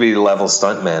 like, movie-level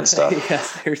stuntman stuff. Yeah,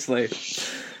 seriously.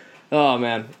 Oh,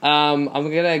 man. I'm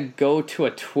going to go to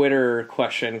a Twitter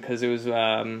question, because it was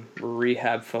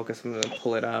rehab focused. I'm going to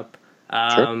pull it up.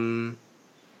 Sure.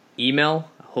 Email.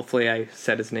 Hopefully I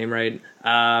said his name right.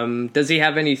 Does he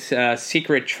have any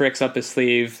secret tricks up his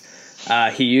sleeve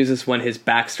he uses when his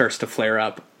back starts to flare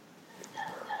up?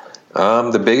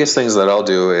 The biggest things that I'll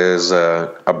do is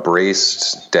a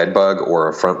braced dead bug or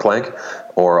a front plank,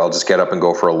 or I'll just get up and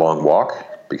go for a long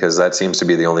walk, because that seems to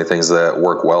be the only things that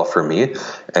work well for me.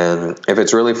 And if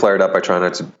it's really flared up, I try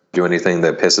not to do anything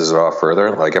that pisses it off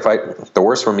further. Like, the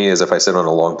worst for me is if I sit on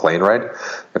a long plane ride.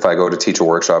 If I go to teach a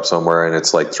workshop somewhere and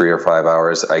it's like 3 or 5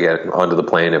 hours, I get onto the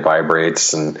plane, it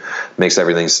vibrates and makes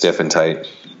everything stiff and tight.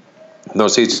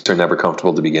 Those seats are never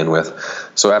comfortable to begin with.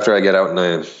 So after I get out and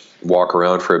I walk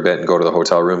around for a bit and go to the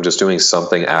hotel room, just doing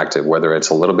something active, whether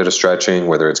it's a little bit of stretching,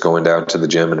 whether it's going down to the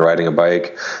gym and riding a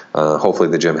bike. Hopefully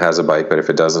the gym has a bike, but if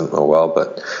it doesn't, oh well.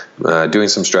 But doing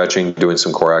some stretching, doing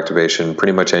some core activation,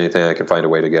 pretty much anything I can find a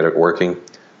way to get it working.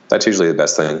 That's usually the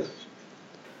best thing.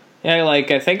 Yeah,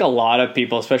 like, I think a lot of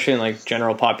people, especially in, like,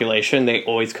 general population, they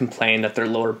always complain that their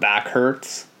lower back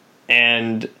hurts.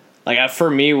 And, like,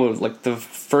 for me, like, the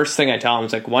first thing I tell them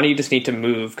is, like, one, you just need to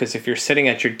move, because if you're sitting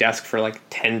at your desk for, like,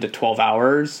 10 to 12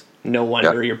 hours, no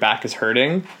wonder your back is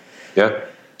hurting. Yeah.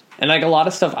 And, like, a lot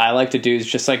of stuff I like to do is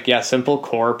just, like, simple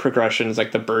core progressions,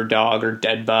 like the bird dog or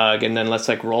dead bug, and then let's,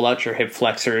 like, roll out your hip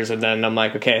flexors, and then I'm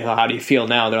like, okay, well, how do you feel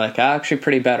now? They're like, actually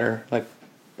pretty better. Like,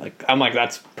 I'm like,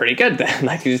 that's pretty good then.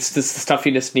 Like, it's just the stuff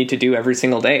you just need to do every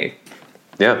single day.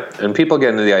 Yeah, and people get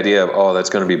into the idea of, oh,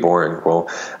 that's going to be boring. Well,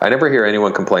 I never hear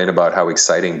anyone complain about how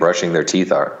exciting brushing their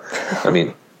teeth are. I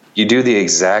mean, you do the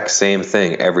exact same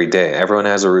thing every day. Everyone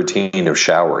has a routine of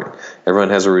showering. Everyone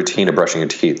has a routine of brushing your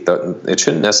teeth. It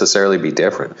shouldn't necessarily be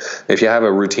different. If you have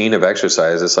a routine of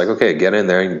exercise, it's like, okay, get in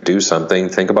there and do something.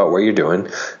 Think about what you're doing.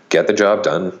 Get the job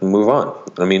done. Move on.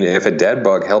 I mean, if a dead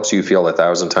bug helps you feel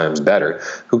 1,000 times better,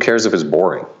 who cares if it's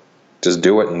boring? Just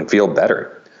do it and feel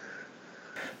better.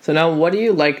 So now, what do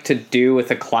you like to do with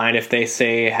a client if they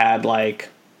say had, like,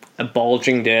 a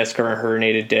bulging disc or a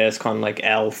herniated disc on, like,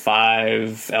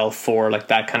 L5, L4, like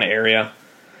that kind of area?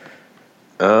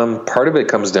 Part of it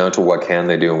comes down to what can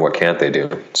they do and what can't they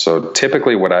do. So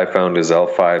typically what I found is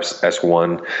L5,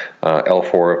 S1,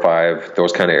 L4 or 5,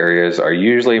 those kind of areas are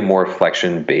usually more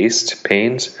flexion-based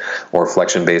pains or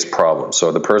flexion-based problems.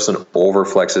 So the person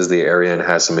overflexes the area and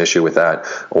has some issue with that,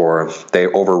 or they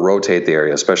over-rotate the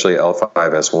area, especially L5,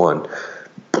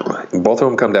 S1. Both of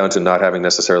them come down to not having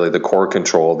necessarily the core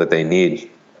control that they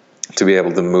need to be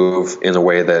able to move in a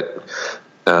way that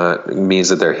means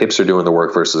that their hips are doing the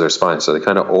work versus their spine. So they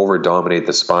kind of over-dominate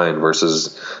the spine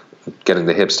versus getting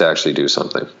the hips to actually do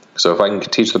something. So if I can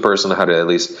teach the person how to at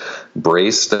least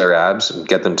brace their abs,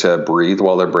 get them to breathe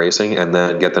while they're bracing, and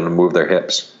then get them to move their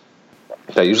hips,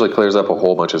 that usually clears up a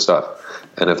whole bunch of stuff.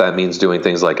 And if that means doing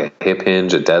things like a hip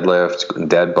hinge, a deadlift,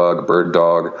 dead bug, bird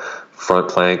dog, front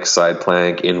plank, side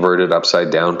plank, inverted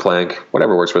upside down plank,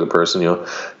 whatever works for the person,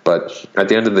 But at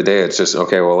the end of the day, it's just,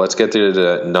 okay, well, let's get you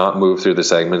to not move through the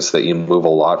segments that you move a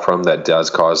lot from that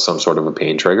does cause some sort of a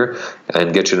pain trigger,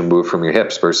 and get you to move from your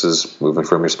hips versus moving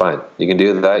from your spine. You can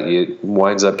do that. It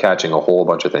winds up catching a whole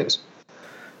bunch of things.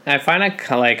 I find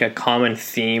a common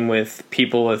theme with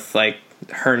people with, like,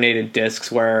 herniated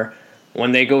discs where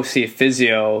when they go see a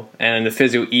physio and the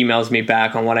physio emails me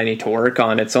back on what I need to work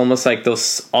on, it's almost like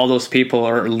all those people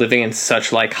are living in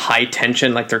such like high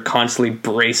tension, like they're constantly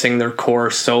bracing their core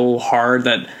so hard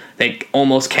that they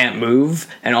almost can't move,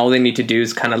 and all they need to do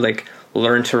is kind of like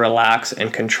learn to relax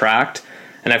and contract.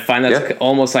 And I find that's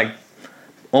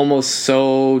almost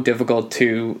so difficult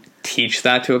to teach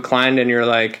that to a client. And you're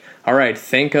like, all right,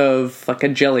 think of like a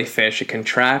jellyfish. It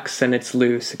contracts and it's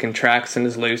loose. It contracts and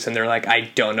is loose. And they're like,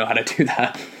 I don't know how to do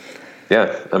that.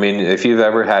 Yeah. I mean, if you've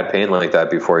ever had pain like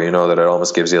that before, you know that it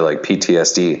almost gives you like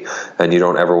PTSD, and you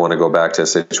don't ever want to go back to a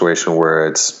situation where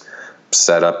it's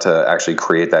set up to actually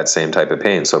create that same type of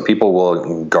pain. So people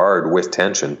will guard with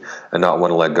tension and not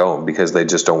want to let go because they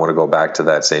just don't want to go back to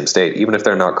that same state. Even if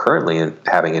they're not currently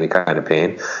having any kind of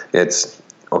pain, it's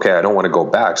okay, I don't want to go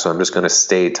back, so I'm just going to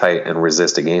stay tight and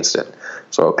resist against it.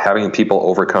 So having people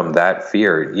overcome that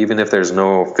fear, even if there's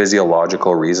no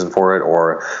physiological reason for it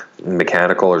or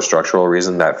mechanical or structural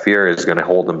reason, that fear is going to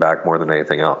hold them back more than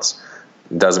anything else.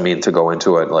 It doesn't mean to go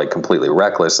into it like completely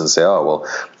reckless and say, oh,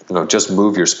 well, just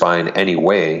move your spine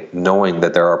anyway, knowing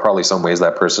that there are probably some ways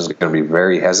that person is going to be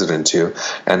very hesitant to,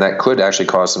 and that could actually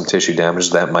cause some tissue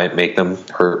damage that might make them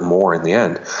hurt more in the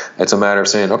end. It's a matter of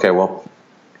saying, okay, well,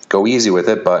 go easy with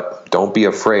it, but don't be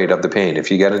afraid of the pain. If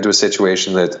you get into a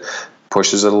situation that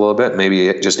pushes it a little bit, maybe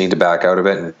you just need to back out of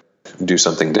it and do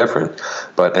something different.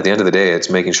 But at the end of the day, it's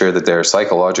making sure that they're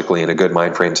psychologically in a good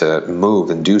mind frame to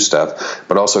move and do stuff,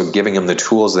 but also giving them the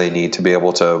tools they need to be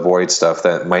able to avoid stuff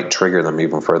that might trigger them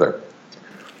even further.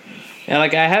 Yeah,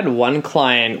 like I had one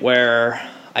client where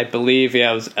I believe it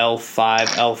was L5,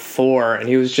 L4, and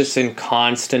he was just in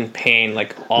constant pain,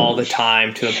 like all the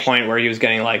time, to the point where he was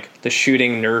getting like the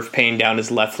shooting nerve pain down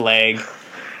his left leg.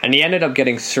 And he ended up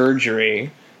getting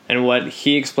surgery. And what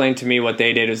he explained to me, what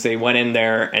they did is they went in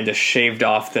there and just shaved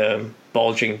off the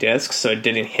bulging discs so it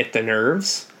didn't hit the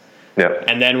nerves. Yeah.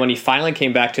 And then when he finally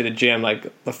came back to the gym,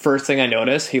 like the first thing I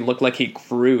noticed, he looked like he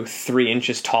grew 3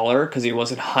 inches taller because he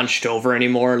wasn't hunched over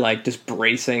anymore, like just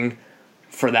bracing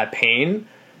for that pain.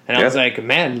 And I was like,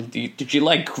 man, did you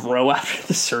like grow after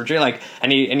the surgery? Like,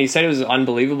 and he said it was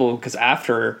unbelievable because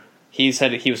after he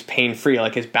said he was pain free,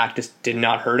 like his back just did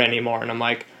not hurt anymore. And I'm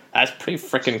like, that's pretty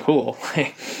freaking cool.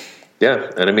 Yeah.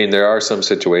 And I mean, there are some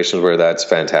situations where that's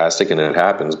fantastic and it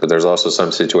happens, but there's also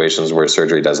some situations where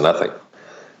surgery does nothing.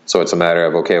 So it's a matter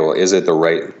of, okay, well, is it the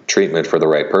right treatment for the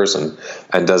right person?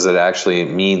 And does it actually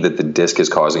mean that the disc is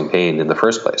causing pain in the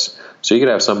first place? So you could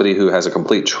have somebody who has a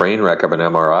complete train wreck of an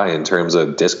MRI in terms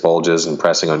of disc bulges and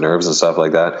pressing on nerves and stuff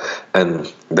like that,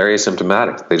 and they're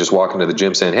asymptomatic. They just walk into the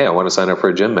gym saying, hey, I want to sign up for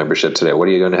a gym membership today. What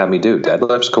are you going to have me do?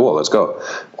 Deadlifts? Cool, let's go.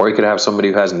 Or you could have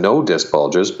somebody who has no disc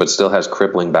bulges but still has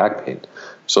crippling back pain.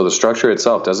 So the structure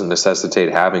itself doesn't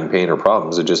necessitate having pain or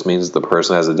problems. It just means the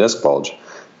person has a disc bulge.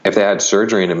 If they had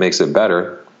surgery and it makes it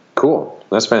better, cool,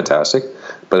 that's fantastic.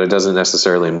 But it doesn't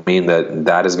necessarily mean that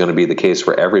that is going to be the case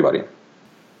for everybody.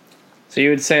 So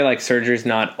you would say like surgery is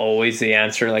not always the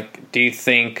answer. Like, do you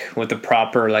think with the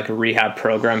proper like rehab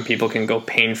program, people can go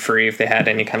pain-free if they had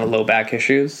any kind of low back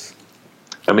issues?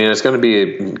 I mean, it's going to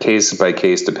be case by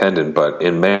case dependent, but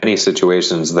in many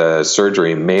situations, the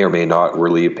surgery may or may not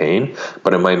relieve pain,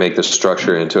 but it might make the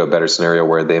structure into a better scenario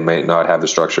where they might not have the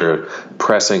structure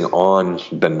pressing on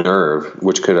the nerve,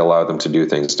 which could allow them to do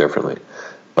things differently.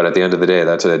 But at the end of the day,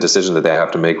 that's a decision that they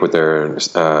have to make with their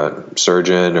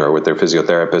surgeon or with their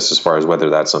physiotherapist as far as whether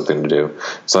that's something to do.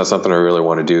 It's not something I really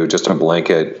want to do, just a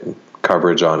blanket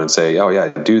coverage on and say, oh yeah,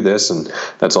 do this, and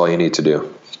that's all you need to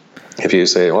do. If you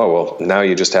say, oh, well, now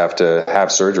you just have to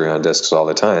have surgery on discs all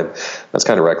the time, that's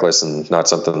kind of reckless and not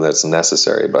something that's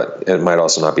necessary, but it might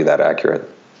also not be that accurate.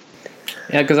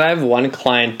 Yeah, because I have one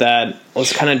client that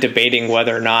was kind of debating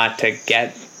whether or not to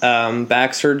get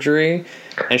back surgery,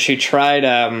 and she tried,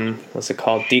 what's it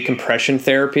called, decompression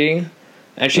therapy,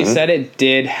 and she said it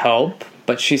did help,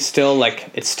 but she's still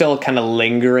like, it's still kind of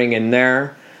lingering in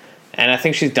there. And I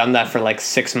think she's done that for like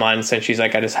 6 months, and she's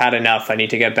like, I just had enough. I need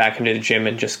to get back into the gym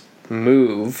and just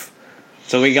move.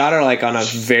 So we got her like on a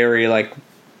very like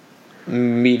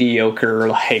mediocre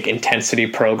like intensity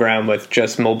program with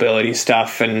just mobility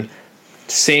stuff and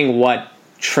seeing what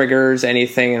triggers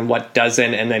anything and what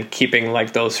doesn't, and then keeping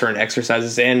like those certain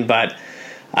exercises in. But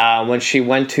when she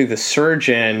went to the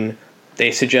surgeon,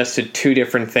 they suggested 2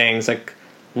 different things. Like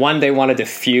one, they wanted to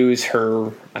fuse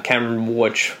her, I can't remember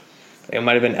which, it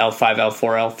might have been L5,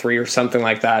 L4, L3 or something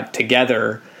like that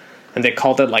together. And they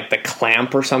called it like the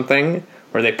clamp or something,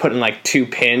 where they put in like 2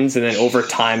 pins, and then over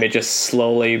time it just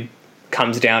slowly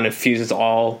comes down and fuses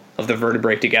all of the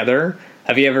vertebrae together.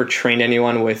 Have you ever trained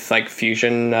anyone with like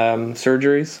fusion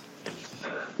surgeries?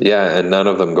 Yeah, and none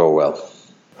of them go well.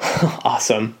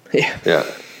 Awesome. Yeah. Yeah.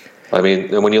 I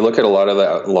mean, and when you look at a lot of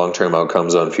the long-term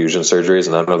outcomes on fusion surgeries,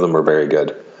 none of them are very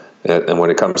good. And when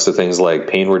it comes to things like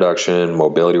pain reduction,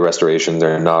 mobility restoration,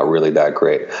 they're not really that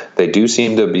great. They do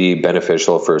seem to be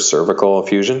beneficial for cervical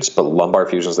fusions, but lumbar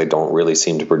fusions, they don't really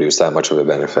seem to produce that much of a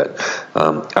benefit.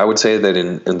 I would say that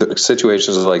in the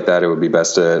situations like that, it would be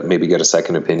best to maybe get a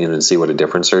second opinion and see what a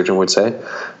different surgeon would say.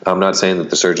 I'm not saying that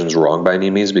the surgeon's wrong by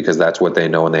any means, because that's what they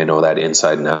know, and they know that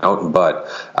inside and out. But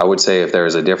I would say if there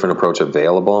is a different approach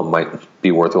available, it might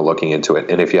be worth looking into it.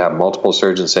 And if you have multiple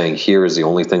surgeons saying, here is the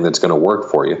only thing that's going to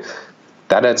work for you,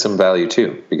 that adds some value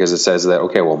too, because it says that,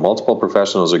 okay, well, multiple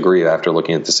professionals agree after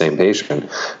looking at the same patient,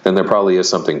 then there probably is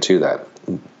something to that.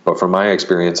 But from my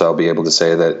experience, I'll be able to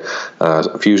say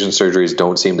that fusion surgeries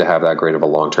don't seem to have that great of a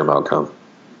long-term outcome.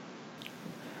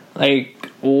 Like,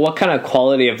 what kind of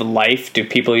quality of life do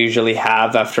people usually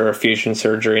have after a fusion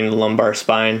surgery in the lumbar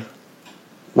spine?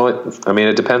 Well, I mean,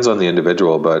 it depends on the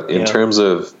individual, but in terms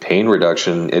of pain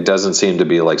reduction, it doesn't seem to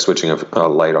be like switching a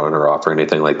light on or off or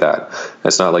anything like that.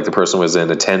 It's not like the person was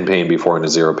in a 10 pain before and a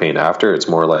 0 pain after. It's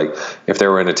more like if they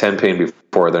were in a 10 pain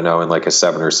before, they're now in like a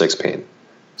 7 or 6 pain.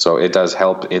 So it does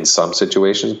help in some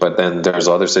situations, but then there's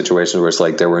other situations where it's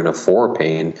like they were in a 4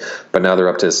 pain, but now they're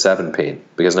up to a 7 pain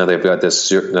because now they've got this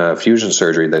fusion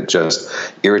surgery that just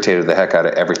irritated the heck out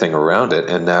of everything around it,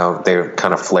 and now they're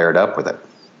kind of flared up with it.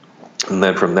 And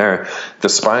then from there, the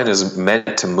spine is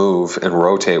meant to move and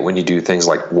rotate when you do things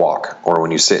like walk or when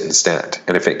you sit and stand.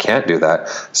 And if it can't do that,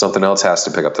 something else has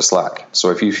to pick up the slack. So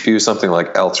if you fuse something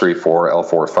like L3-4,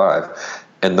 L4-5,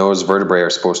 and those vertebrae are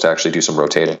supposed to actually do some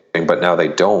rotating, but now they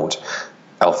don't,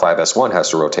 L5-S1 has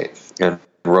to rotate. And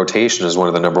rotation is one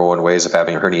of the number one ways of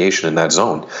having a herniation in that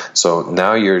zone. So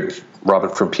now you're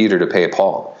robbing from Peter to pay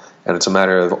Paul. And it's a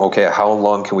matter of, okay, how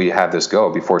long can we have this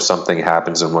go before something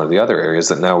happens in one of the other areas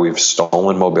that now we've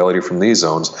stolen mobility from these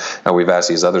zones and we've asked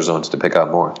these other zones to pick up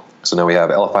more. So now we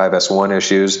have L5-S1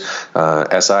 issues,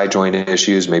 SI joint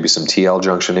issues, maybe some TL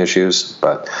junction issues.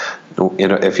 But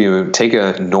if you take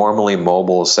a normally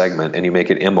mobile segment and you make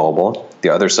it immobile, the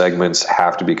other segments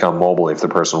have to become mobile if the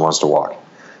person wants to walk.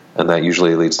 And that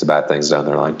usually leads to bad things down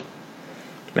their line.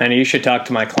 Man, you should talk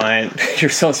to my client.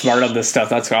 You're so smart on this stuff.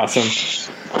 That's awesome.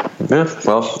 Yeah,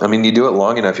 well, I mean, you do it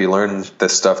long enough, you learn the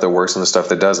stuff that works and the stuff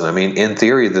that doesn't. I mean, in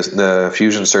theory, the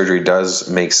fusion surgery does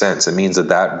make sense. It means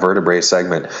that vertebrae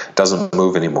segment doesn't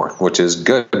move anymore, which is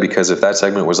good because if that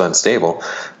segment was unstable,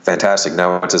 fantastic.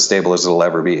 Now it's as stable as it'll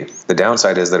ever be. The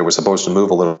downside is that it was supposed to move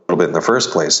a little bit in the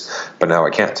first place, but now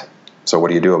it can't. So what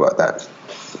do you do about that?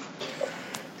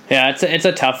 Yeah, it's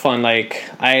a tough one. Like,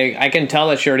 I can tell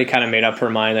that she already kind of made up her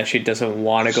mind that she doesn't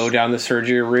want to go down the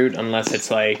surgery route unless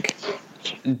it's like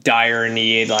dire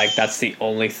need, like that's the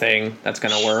only thing that's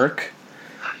gonna work.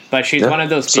 But she's one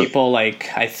of those people, like,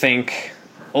 I think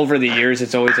over the years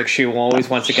it's always like she always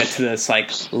wants to get to this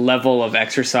like level of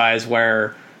exercise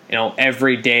where, you know,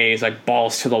 every day is like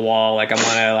balls to the wall, like I'm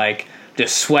gonna like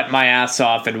just sweat my ass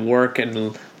off and work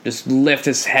and just lift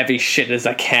as heavy shit as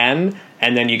I can,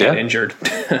 and then you get injured.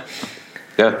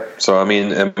 Yeah. So, I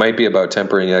mean, it might be about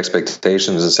tempering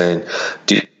expectations and saying,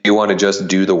 do you want to just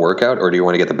do the workout or do you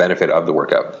want to get the benefit of the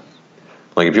workout?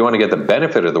 Like, if you want to get the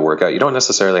benefit of the workout, you don't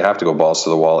necessarily have to go balls to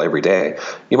the wall every day.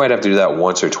 You might have to do that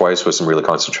once or twice with some really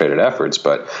concentrated efforts.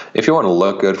 But if you want to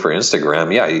look good for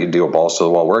Instagram, yeah, you can do a balls to the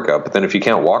wall workout. But then if you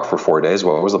can't walk for 4 days,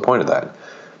 what was the point of that?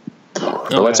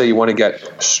 Okay. But let's say you want to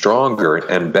get stronger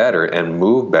and better and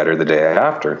move better the day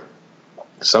after.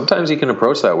 Sometimes you can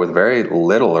approach that with very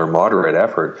little or moderate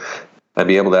effort and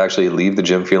be able to actually leave the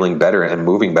gym feeling better and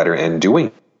moving better and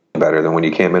doing better than when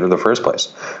you came in the first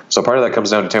place. So part of that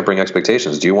comes down to tempering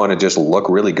expectations. Do you want to just look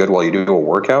really good while you do a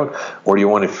workout, or do you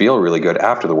want to feel really good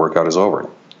after the workout is over?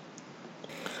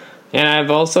 And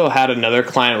I've also had another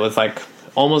client with like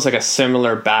almost like a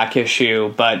similar back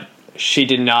issue, but she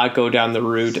did not go down the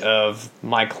route of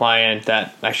my client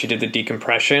that actually did the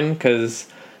decompression, because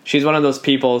she's one of those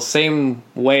people, same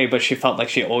way, but she felt like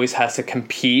she always has to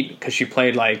compete because she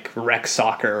played like rec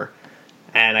soccer.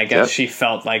 And I guess she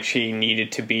felt like she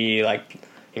needed to be like,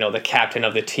 you know, the captain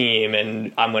of the team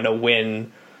and I'm going to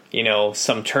win, you know,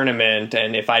 some tournament.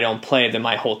 And if I don't play, then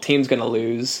my whole team's going to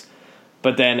lose.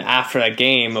 But then after a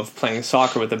game of playing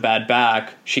soccer with a bad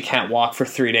back, she can't walk for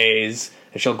 3 days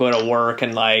and she'll go to work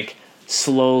and like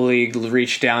slowly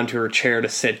reach down to her chair to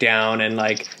sit down and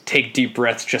like take deep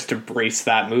breaths just to brace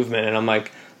that movement. And I'm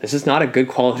like, this is not a good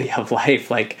quality of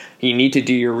life. Like, you need to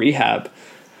do your rehab.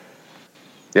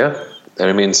 Yeah. And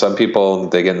I mean, some people,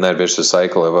 they get in that vicious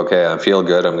cycle of, okay, I feel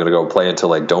good, I'm going to go play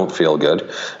until I don't feel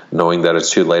good, knowing that it's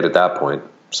too late at that point.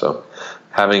 So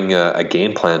having a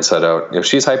game plan set out. If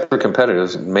she's hyper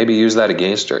competitive, maybe use that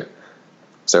against her.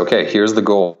 Say, okay, here's the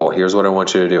goal. Here's what I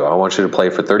want you to do. I want you to play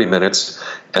for 30 minutes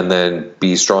and then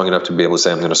be strong enough to be able to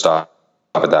say, I'm going to stop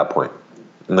at that point.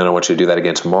 And then I want you to do that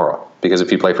again tomorrow. Because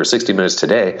if you play for 60 minutes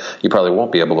today, you probably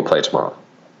won't be able to play tomorrow.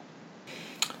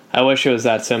 I wish it was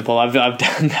that simple. I've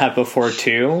done that before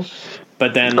too.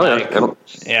 But then,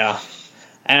 yeah.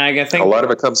 And I think a lot of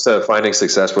it comes to finding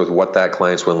success with what that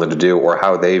client's willing to do or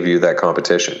how they view that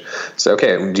competition. So,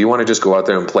 okay, do you want to just go out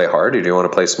there and play hard, or do you want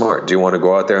to play smart? Do you want to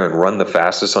go out there and run the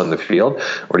fastest on the field,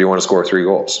 or do you want to score 3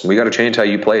 goals? We got to change how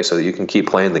you play so that you can keep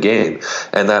playing the game.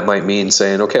 And that might mean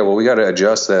saying, okay, well, we got to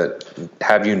adjust that,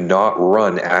 have you not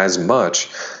run as much,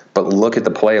 but look at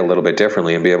the play a little bit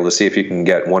differently and be able to see if you can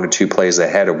get 1 or 2 plays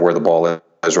ahead of where the ball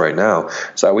is right now.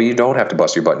 So that way you don't have to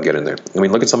bust your butt and get in there. I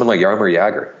mean, look at someone like Jaromir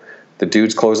Jagr. The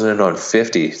dude's closing in on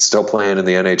 50, still playing in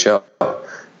the NHL.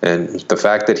 And the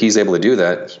fact that he's able to do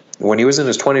that, when he was in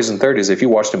his 20s and 30s, if you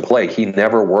watched him play, he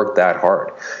never worked that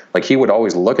hard. Like, he would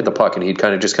always look at the puck and he'd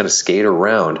kind of skate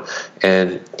around,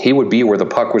 and he would be where the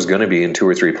puck was going to be in 2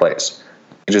 or 3 plays.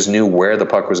 He just knew where the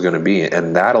puck was going to be,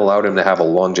 and that allowed him to have a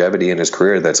longevity in his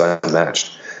career that's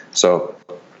unmatched. So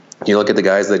you look at the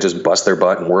guys that just bust their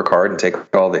butt and work hard and take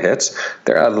all the hits,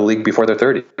 they're out of the league before they're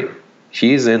 30.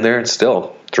 He's in there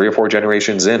still 3 or 4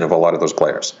 generations in of a lot of those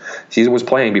players. He was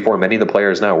playing before many of the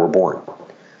players now were born.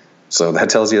 So that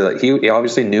tells you that he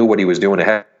obviously knew what he was doing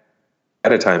ahead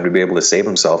of time to be able to save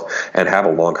himself and have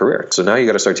a long career. So now you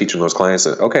got to start teaching those clients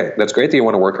that, okay, that's great that you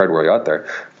want to work hard while you're out there,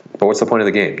 but what's the point of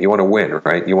the game? You want to win,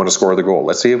 right? You want to score the goal.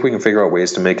 Let's see if we can figure out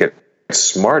ways to make it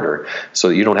smarter so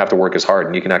that you don't have to work as hard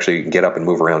and you can actually get up and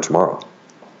move around tomorrow.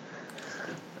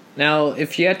 Now,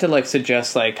 if you had to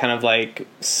suggest kind of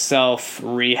self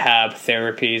rehab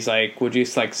therapies, would you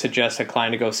suggest a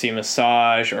client to go see a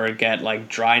massage or get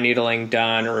dry needling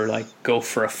done or go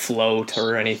for a float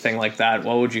or anything like that?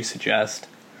 What would you suggest?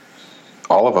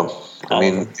 All of them.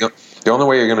 The only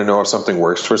way you're going to know if something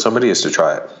works for somebody is to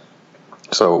try it.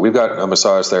 So we've got a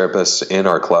massage therapist in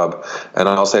our club, and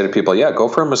I'll say to people, yeah, go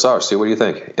for a massage. See what you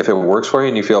think. If it works for you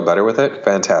and you feel better with it,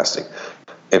 fantastic.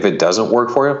 If it doesn't work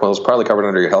for you, well, it's probably covered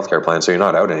under your healthcare plan, so you're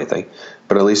not out anything.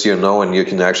 But at least you know and you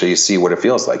can actually see what it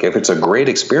feels like. If it's a great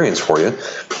experience for you,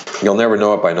 you'll never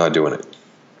know it by not doing it.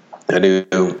 I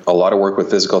do a lot of work with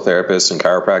physical therapists and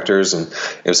chiropractors, and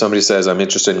if somebody says, I'm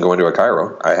interested in going to a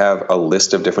chiro, I have a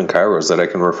list of different chiros that I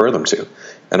can refer them to.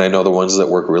 And I know the ones that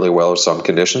work really well with some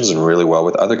conditions and really well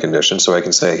with other conditions, so I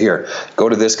can say, here, go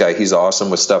to this guy. He's awesome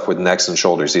with stuff with necks and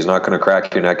shoulders. He's not going to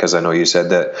crack your neck, because I know you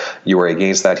said that you were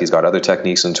against that. He's got other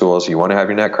techniques and tools. You want to have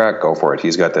your neck cracked? Go for it.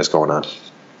 He's got this going on.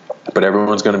 But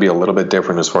everyone's going to be a little bit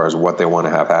different as far as what they want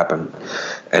to have happen.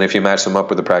 And if you match them up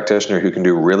with a practitioner who can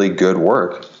do really good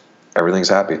work, everything's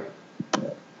happy.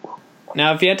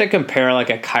 Now, if you had to compare a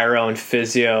chiro and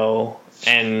physio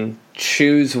and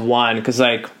choose one, because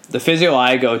the physio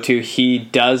I go to, he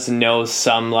does know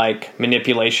some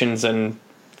manipulations and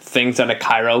things that a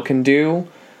chiro can do.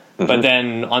 Mm-hmm. But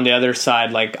then on the other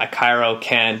side, a chiro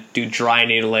can't do dry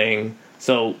needling.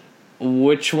 So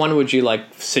which one would you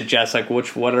suggest?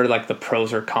 What are the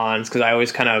pros or cons? Because I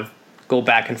always kind of go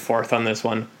back and forth on this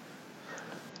one.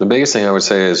 The biggest thing I would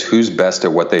say is who's best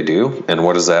at what they do and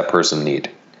what does that person need?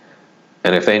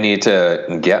 And if they need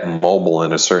to get mobile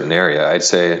in a certain area, I'd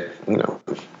say,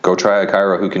 go try a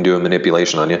chiro who can do a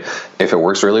manipulation on you. If it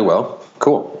works really well,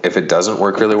 cool. If it doesn't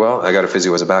work really well, I got a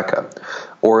physio as a backup.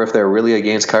 Or if they're really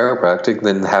against chiropractic,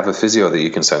 then have a physio that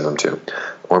you can send them to.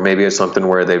 Or maybe it's something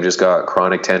where they've just got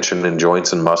chronic tension in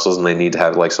joints and muscles and they need to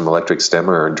have some electric stim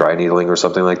or dry needling or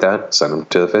something like that. Send them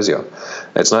to the physio.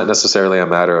 It's not necessarily a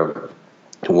matter of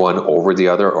one over the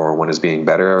other or one is being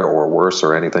better or worse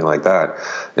or anything like that.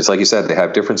 It's like you said, they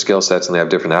have different skill sets and they have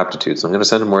different aptitudes. I'm going to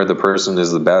send them where the person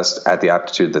is the best at the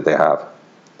aptitude that they have.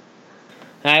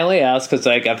 I only ask because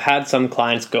I've had some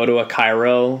clients go to a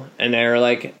chiro and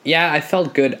they're yeah, I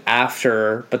felt good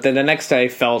after, but then the next day I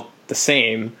felt the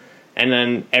same. And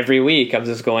then every week I'm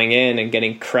just going in and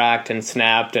getting cracked and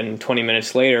snapped, and 20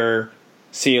 minutes later,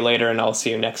 see you later and I'll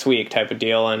see you next week type of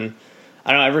deal. And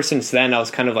I don't know, ever since then I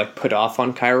was kind of put off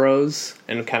on chiros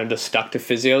and kind of just stuck to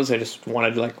physios. I just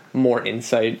wanted more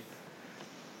insight.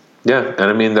 Yeah,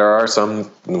 and there are some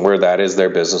where that is their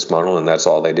business model and that's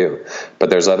all they do. But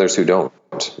there's others who don't.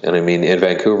 And in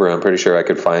Vancouver, I'm pretty sure I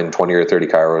could find 20 or 30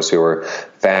 chiros who are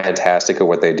fantastic at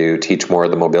what they do, teach more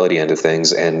of the mobility end of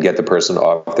things, and get the person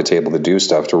off the table to do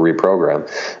stuff to reprogram.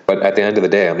 But at the end of the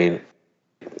day,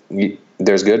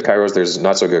 there's good chiros, there's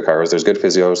not so good chiros, there's good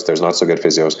physios, there's not so good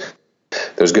physios.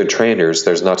 There's good trainers,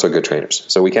 there's not so good trainers.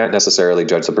 So we can't necessarily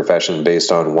judge the profession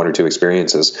based on one or two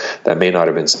experiences that may not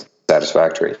have been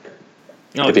satisfactory.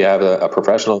 No. If you have a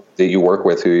professional that you work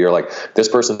with who you're like, this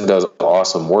person does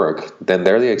awesome work, then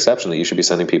they're the exception that you should be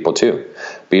sending people to.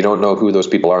 But you don't know who those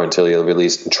people are until you've at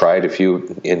least tried a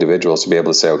few individuals to be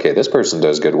able to say, okay, this person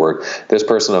does good work. This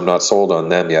person, I'm not sold on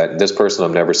them yet. This person,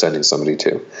 I'm never sending somebody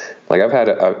to. Like, I've had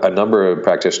a number of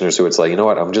practitioners who it's like, you know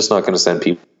what, I'm just not going to send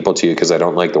people to you because I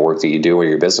don't like the work that you do or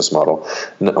your business model.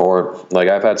 Or like,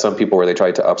 I've had some people where they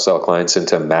tried to upsell clients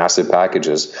into massive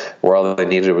packages where all they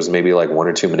needed was maybe like one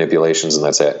or two manipulations, and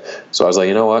that's it. So I was like,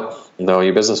 you know what? No,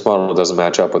 your business model doesn't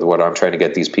match up with what I'm trying to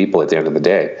get these people at the end of the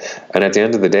day. And at the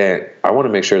end of the day, I want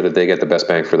to make sure that they get the best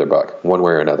bang for their buck, one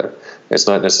way or another. It's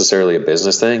not necessarily a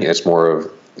business thing. It's more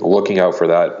of looking out for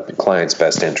that client's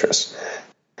best interest.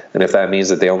 And if that means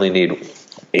that they only need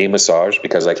a massage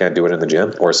because I can't do it in the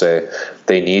gym, or say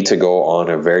they need to go on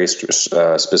a very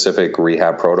specific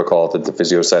rehab protocol that the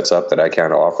physio sets up that I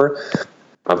can't offer,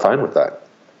 I'm fine with that.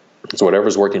 So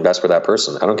whatever's working best for that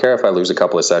person. I don't care if I lose a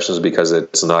couple of sessions because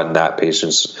it's not in that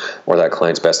patient's or that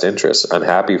client's best interest. I'm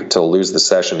happy to lose the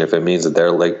session if it means that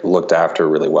they're like looked after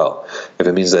really well. If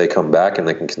it means they come back and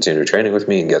they can continue training with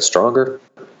me and get stronger,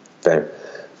 fair.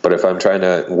 But if I'm trying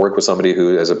to work with somebody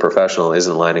who, as a professional,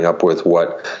 isn't lining up with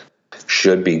what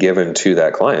should be given to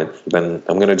that client, then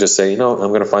I'm going to just say, I'm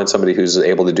going to find somebody who's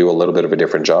able to do a little bit of a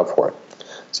different job for it.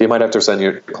 So you might have to send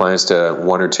your clients to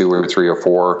one or two or three or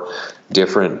four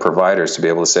different providers to be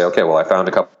able to say, okay, well, I found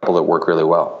a couple that work really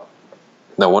well.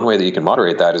 Now, one way that you can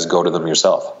moderate that is go to them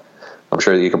yourself. I'm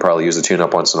sure that you can probably use a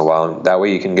tune-up once in a while, and that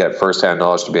way you can get first-hand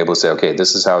knowledge to be able to say, okay,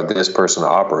 this is how this person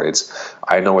operates.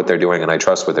 I know what they're doing, and I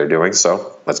trust what they're doing,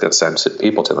 so let's get send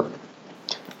people to them.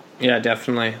 Yeah,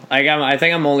 definitely. I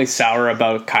think I'm only sour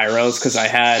about chiros because I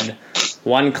had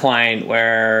one client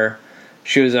where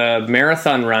she was a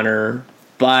marathon runner,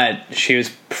 but she was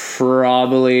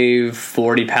probably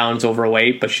 40 pounds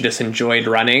overweight, but she just enjoyed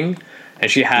running. And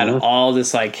she had all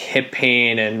this like hip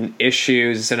pain and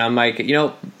issues. And I'm like,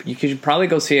 you could probably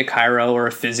go see a chiro or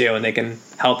a physio and they can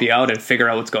help you out and figure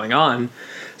out what's going on.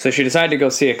 So she decided to go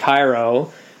see a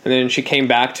chiro. And then she came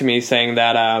back to me saying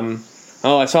that,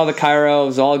 I saw the chiro, it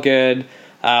was all good.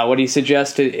 What he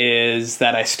suggested is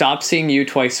that I stop seeing you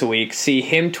twice a week, see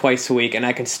him twice a week, and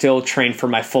I can still train for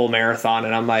my full marathon.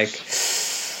 And I'm like,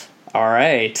 all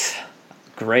right,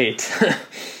 great.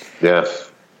 Yeah.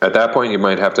 At that point, you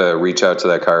might have to reach out to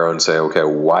that chiro and say, okay,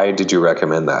 why did you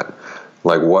recommend that?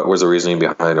 Like, what was the reasoning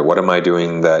behind it? What am I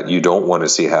doing that you don't want to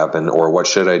see happen? Or what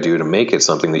should I do to make it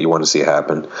something that you want to see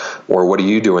happen? Or what are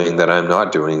you doing that I'm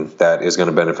not doing that is going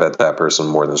to benefit that person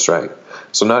more than strike?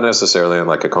 So not necessarily in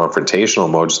like a confrontational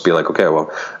mode, just be like, okay,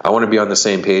 well, I want to be on the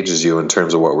same page as you in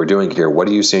terms of what we're doing here. What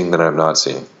are you seeing that I'm not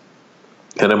seeing?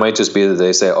 And it might just be that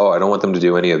they say, I don't want them to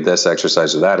do any of this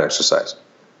exercise or that exercise.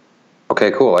 Okay,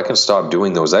 cool. I can stop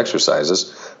doing those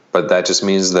exercises, but that just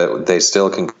means that they still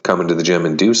can come into the gym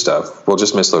and do stuff. We'll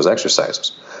just miss those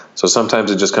exercises. So sometimes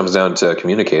it just comes down to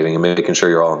communicating and making sure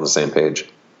you're all on the same page.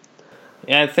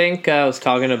 Yeah, I think I was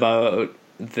talking about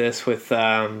this with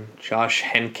Josh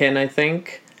Henkin, I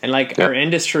think. And our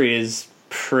industry is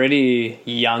pretty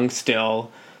young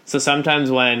still. So sometimes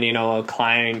when, a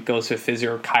client goes to a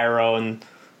physio or chiro and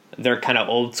they're kind of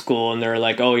old school and they're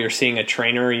like, you're seeing a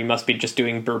trainer, you must be just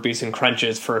doing burpees and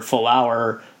crunches for a full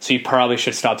hour, so you probably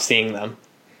should stop seeing them.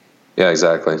 Yeah,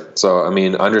 exactly. So,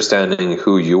 understanding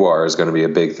who you are is going to be a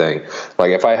big thing.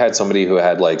 Like if I had somebody who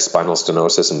had spinal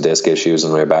stenosis and disc issues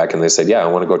in my back and they said, I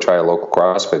want to go try a local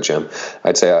CrossFit gym,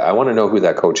 I'd say, I want to know who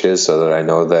that coach is so that I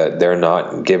know that they're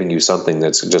not giving you something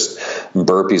that's just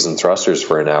burpees and thrusters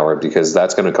for an hour, because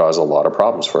that's going to cause a lot of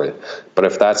problems for you. But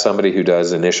if that's somebody who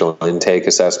does initial intake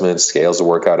assessments, scales the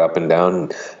workout up and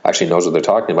down, actually knows what they're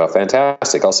talking about,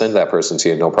 fantastic. I'll send that person to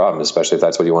you, no problem, especially if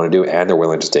that's what you want to do and they're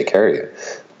willing to take care of you.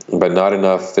 But not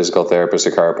enough physical therapists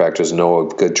or chiropractors know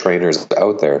good trainers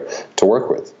out there to work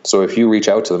with. So if you reach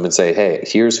out to them and say, hey,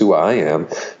 here's who I am,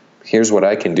 here's what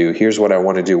I can do, here's what I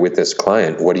want to do with this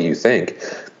client, what do you think?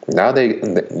 Now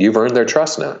you've earned their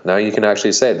trust now. Now you can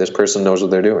actually say, this person knows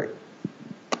what they're doing.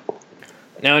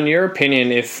 Now, in your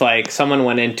opinion, if someone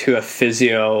went into a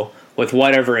physio with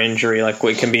whatever injury,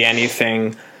 it can be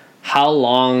anything, how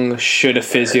long should a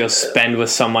physio spend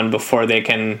with someone before they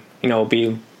can,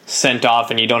 be sent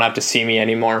off and you don't have to see me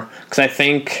anymore? Because I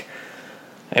think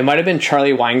it might have been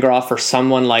Charlie Weingroff or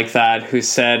someone like that who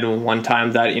said one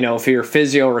time that, if your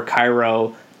physio or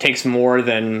chiro takes more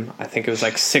than, I think it was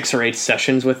 6 or 8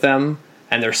 sessions with them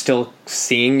and they're still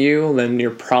seeing you, then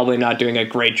you're probably not doing a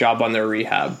great job on their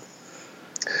rehab.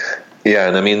 Yeah,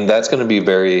 and I mean, that's going to be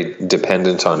very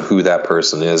dependent on who that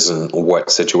person is and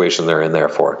what situation they're in there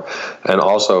for. And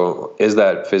also, is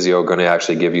that physio going to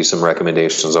actually give you some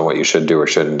recommendations on what you should do or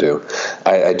shouldn't do?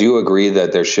 I do agree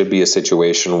that there should be a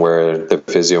situation where the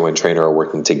physio and trainer are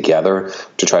working together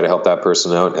to try to help that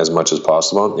person out as much as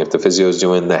possible. If the physio is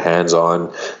doing the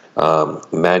hands-on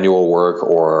manual work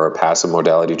or passive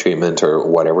modality treatment or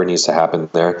whatever needs to happen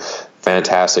there,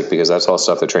 fantastic, because that's all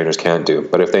stuff that trainers can't do.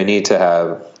 But if they need to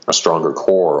have a stronger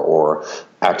core or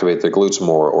activate their glutes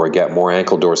more or get more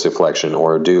ankle dorsiflexion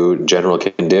or do general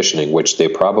conditioning, which they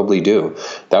probably do,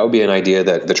 that would be an idea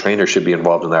that the trainer should be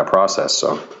involved in that process.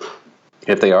 So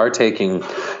if they are taking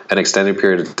an extended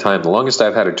period of time, the longest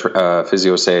I've had a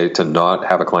physio say to not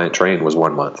have a client train was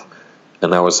 1 month.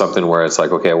 And that was something where it's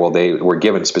like, okay, well, they were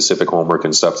given specific homework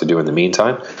and stuff to do in the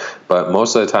meantime. But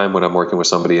most of the time when I'm working with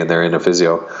somebody and they're in a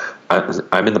physio,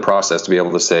 I'm in the process to be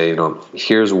able to say,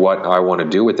 here's what I want to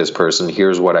do with this person.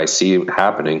 Here's what I see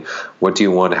happening. What do you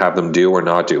want to have them do or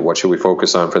not do? What should we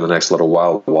focus on for the next little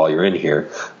while you're in here?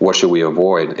 What should we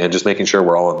avoid? And just making sure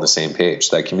we're all on the same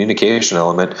page. That communication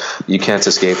element, you can't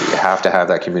escape it. You have to have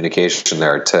that communication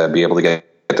there to be able to get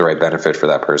the right benefit for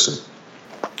that person.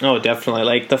 Oh, definitely.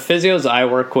 Like the physios I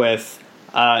work with,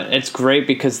 it's great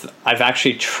because I've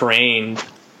actually trained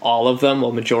all of them,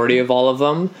 well, majority of all of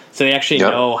them. So they actually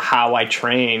know how I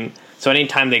train. So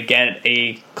anytime they get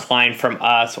a client from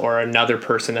us or another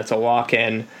person that's a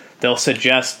walk-in, they'll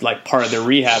suggest like part of the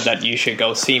rehab that you should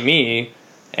go see me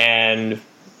and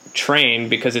train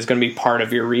because it's going to be part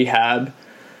of your rehab.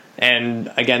 And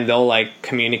again, they'll like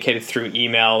communicate it through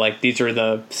email. Like these are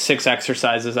the 6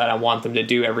 exercises that I want them to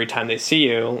do every time they see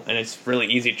you. And it's really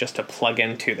easy just to plug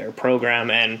into their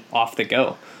program and off they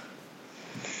go.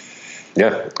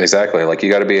 Yeah, exactly. Like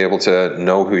you got to be able to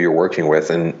know who you're working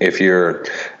with. And if you're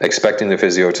expecting the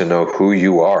physio to know who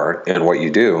you are and what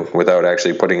you do without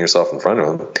actually putting yourself in front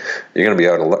of them, you're going to be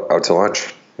out to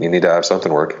lunch. You need to have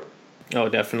something work. Oh,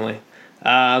 definitely.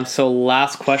 So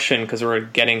last question, because we're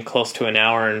getting close to an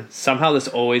hour and somehow this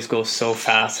always goes so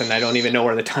fast and I don't even know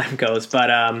where the time goes,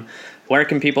 but where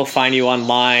can people find you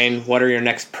online? What are your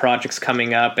next projects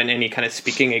coming up and any kind of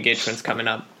speaking engagements coming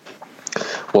up?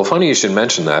 Well, funny you should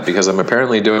mention that because I'm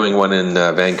apparently doing one in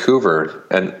Vancouver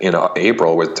and in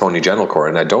April with Tony Gentilcore,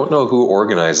 and I don't know who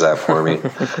organized that for me.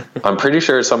 I'm pretty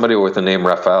sure it's somebody with the name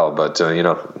Raphael, but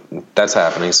that's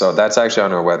happening. So that's actually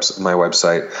on my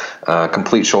website,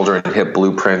 Complete Shoulder and Hip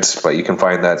Blueprints, but you can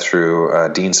find that through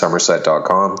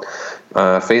deansomerset.com,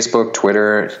 Facebook,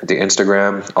 Twitter, the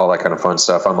Instagram, all that kind of fun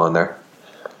stuff. I'm on there.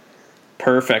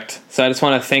 Perfect. So I just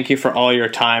want to thank you for all your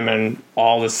time and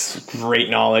all this great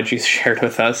knowledge you shared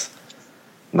with us.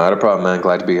 Not a problem, man.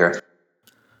 Glad to be here.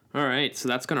 All right. So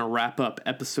that's going to wrap up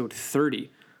episode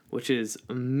 30, which is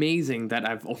amazing that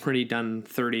I've already done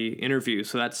 30 interviews.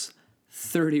 So that's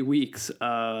 30 weeks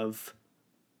of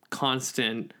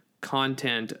constant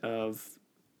content of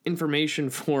information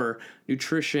for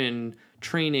nutrition,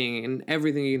 training, and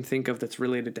everything you can think of that's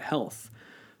related to health.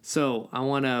 So I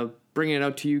want to bring it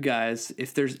out to you guys.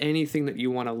 If there's anything that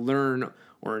you want to learn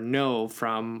or know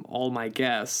from all my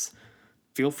guests,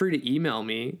 feel free to email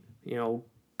me.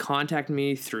 Contact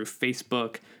me through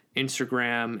Facebook,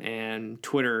 Instagram, and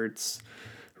Twitter. It's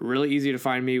really easy to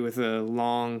find me with a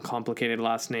long, complicated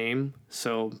last name.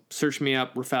 So search me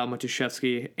up, Rafael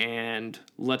Matuszewski, and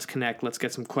let's connect. Let's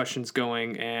get some questions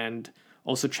going. And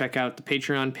also check out the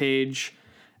Patreon page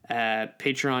at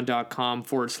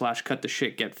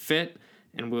patreon.com/cuttheshitgetfit.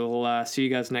 And we'll see you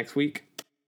guys next week.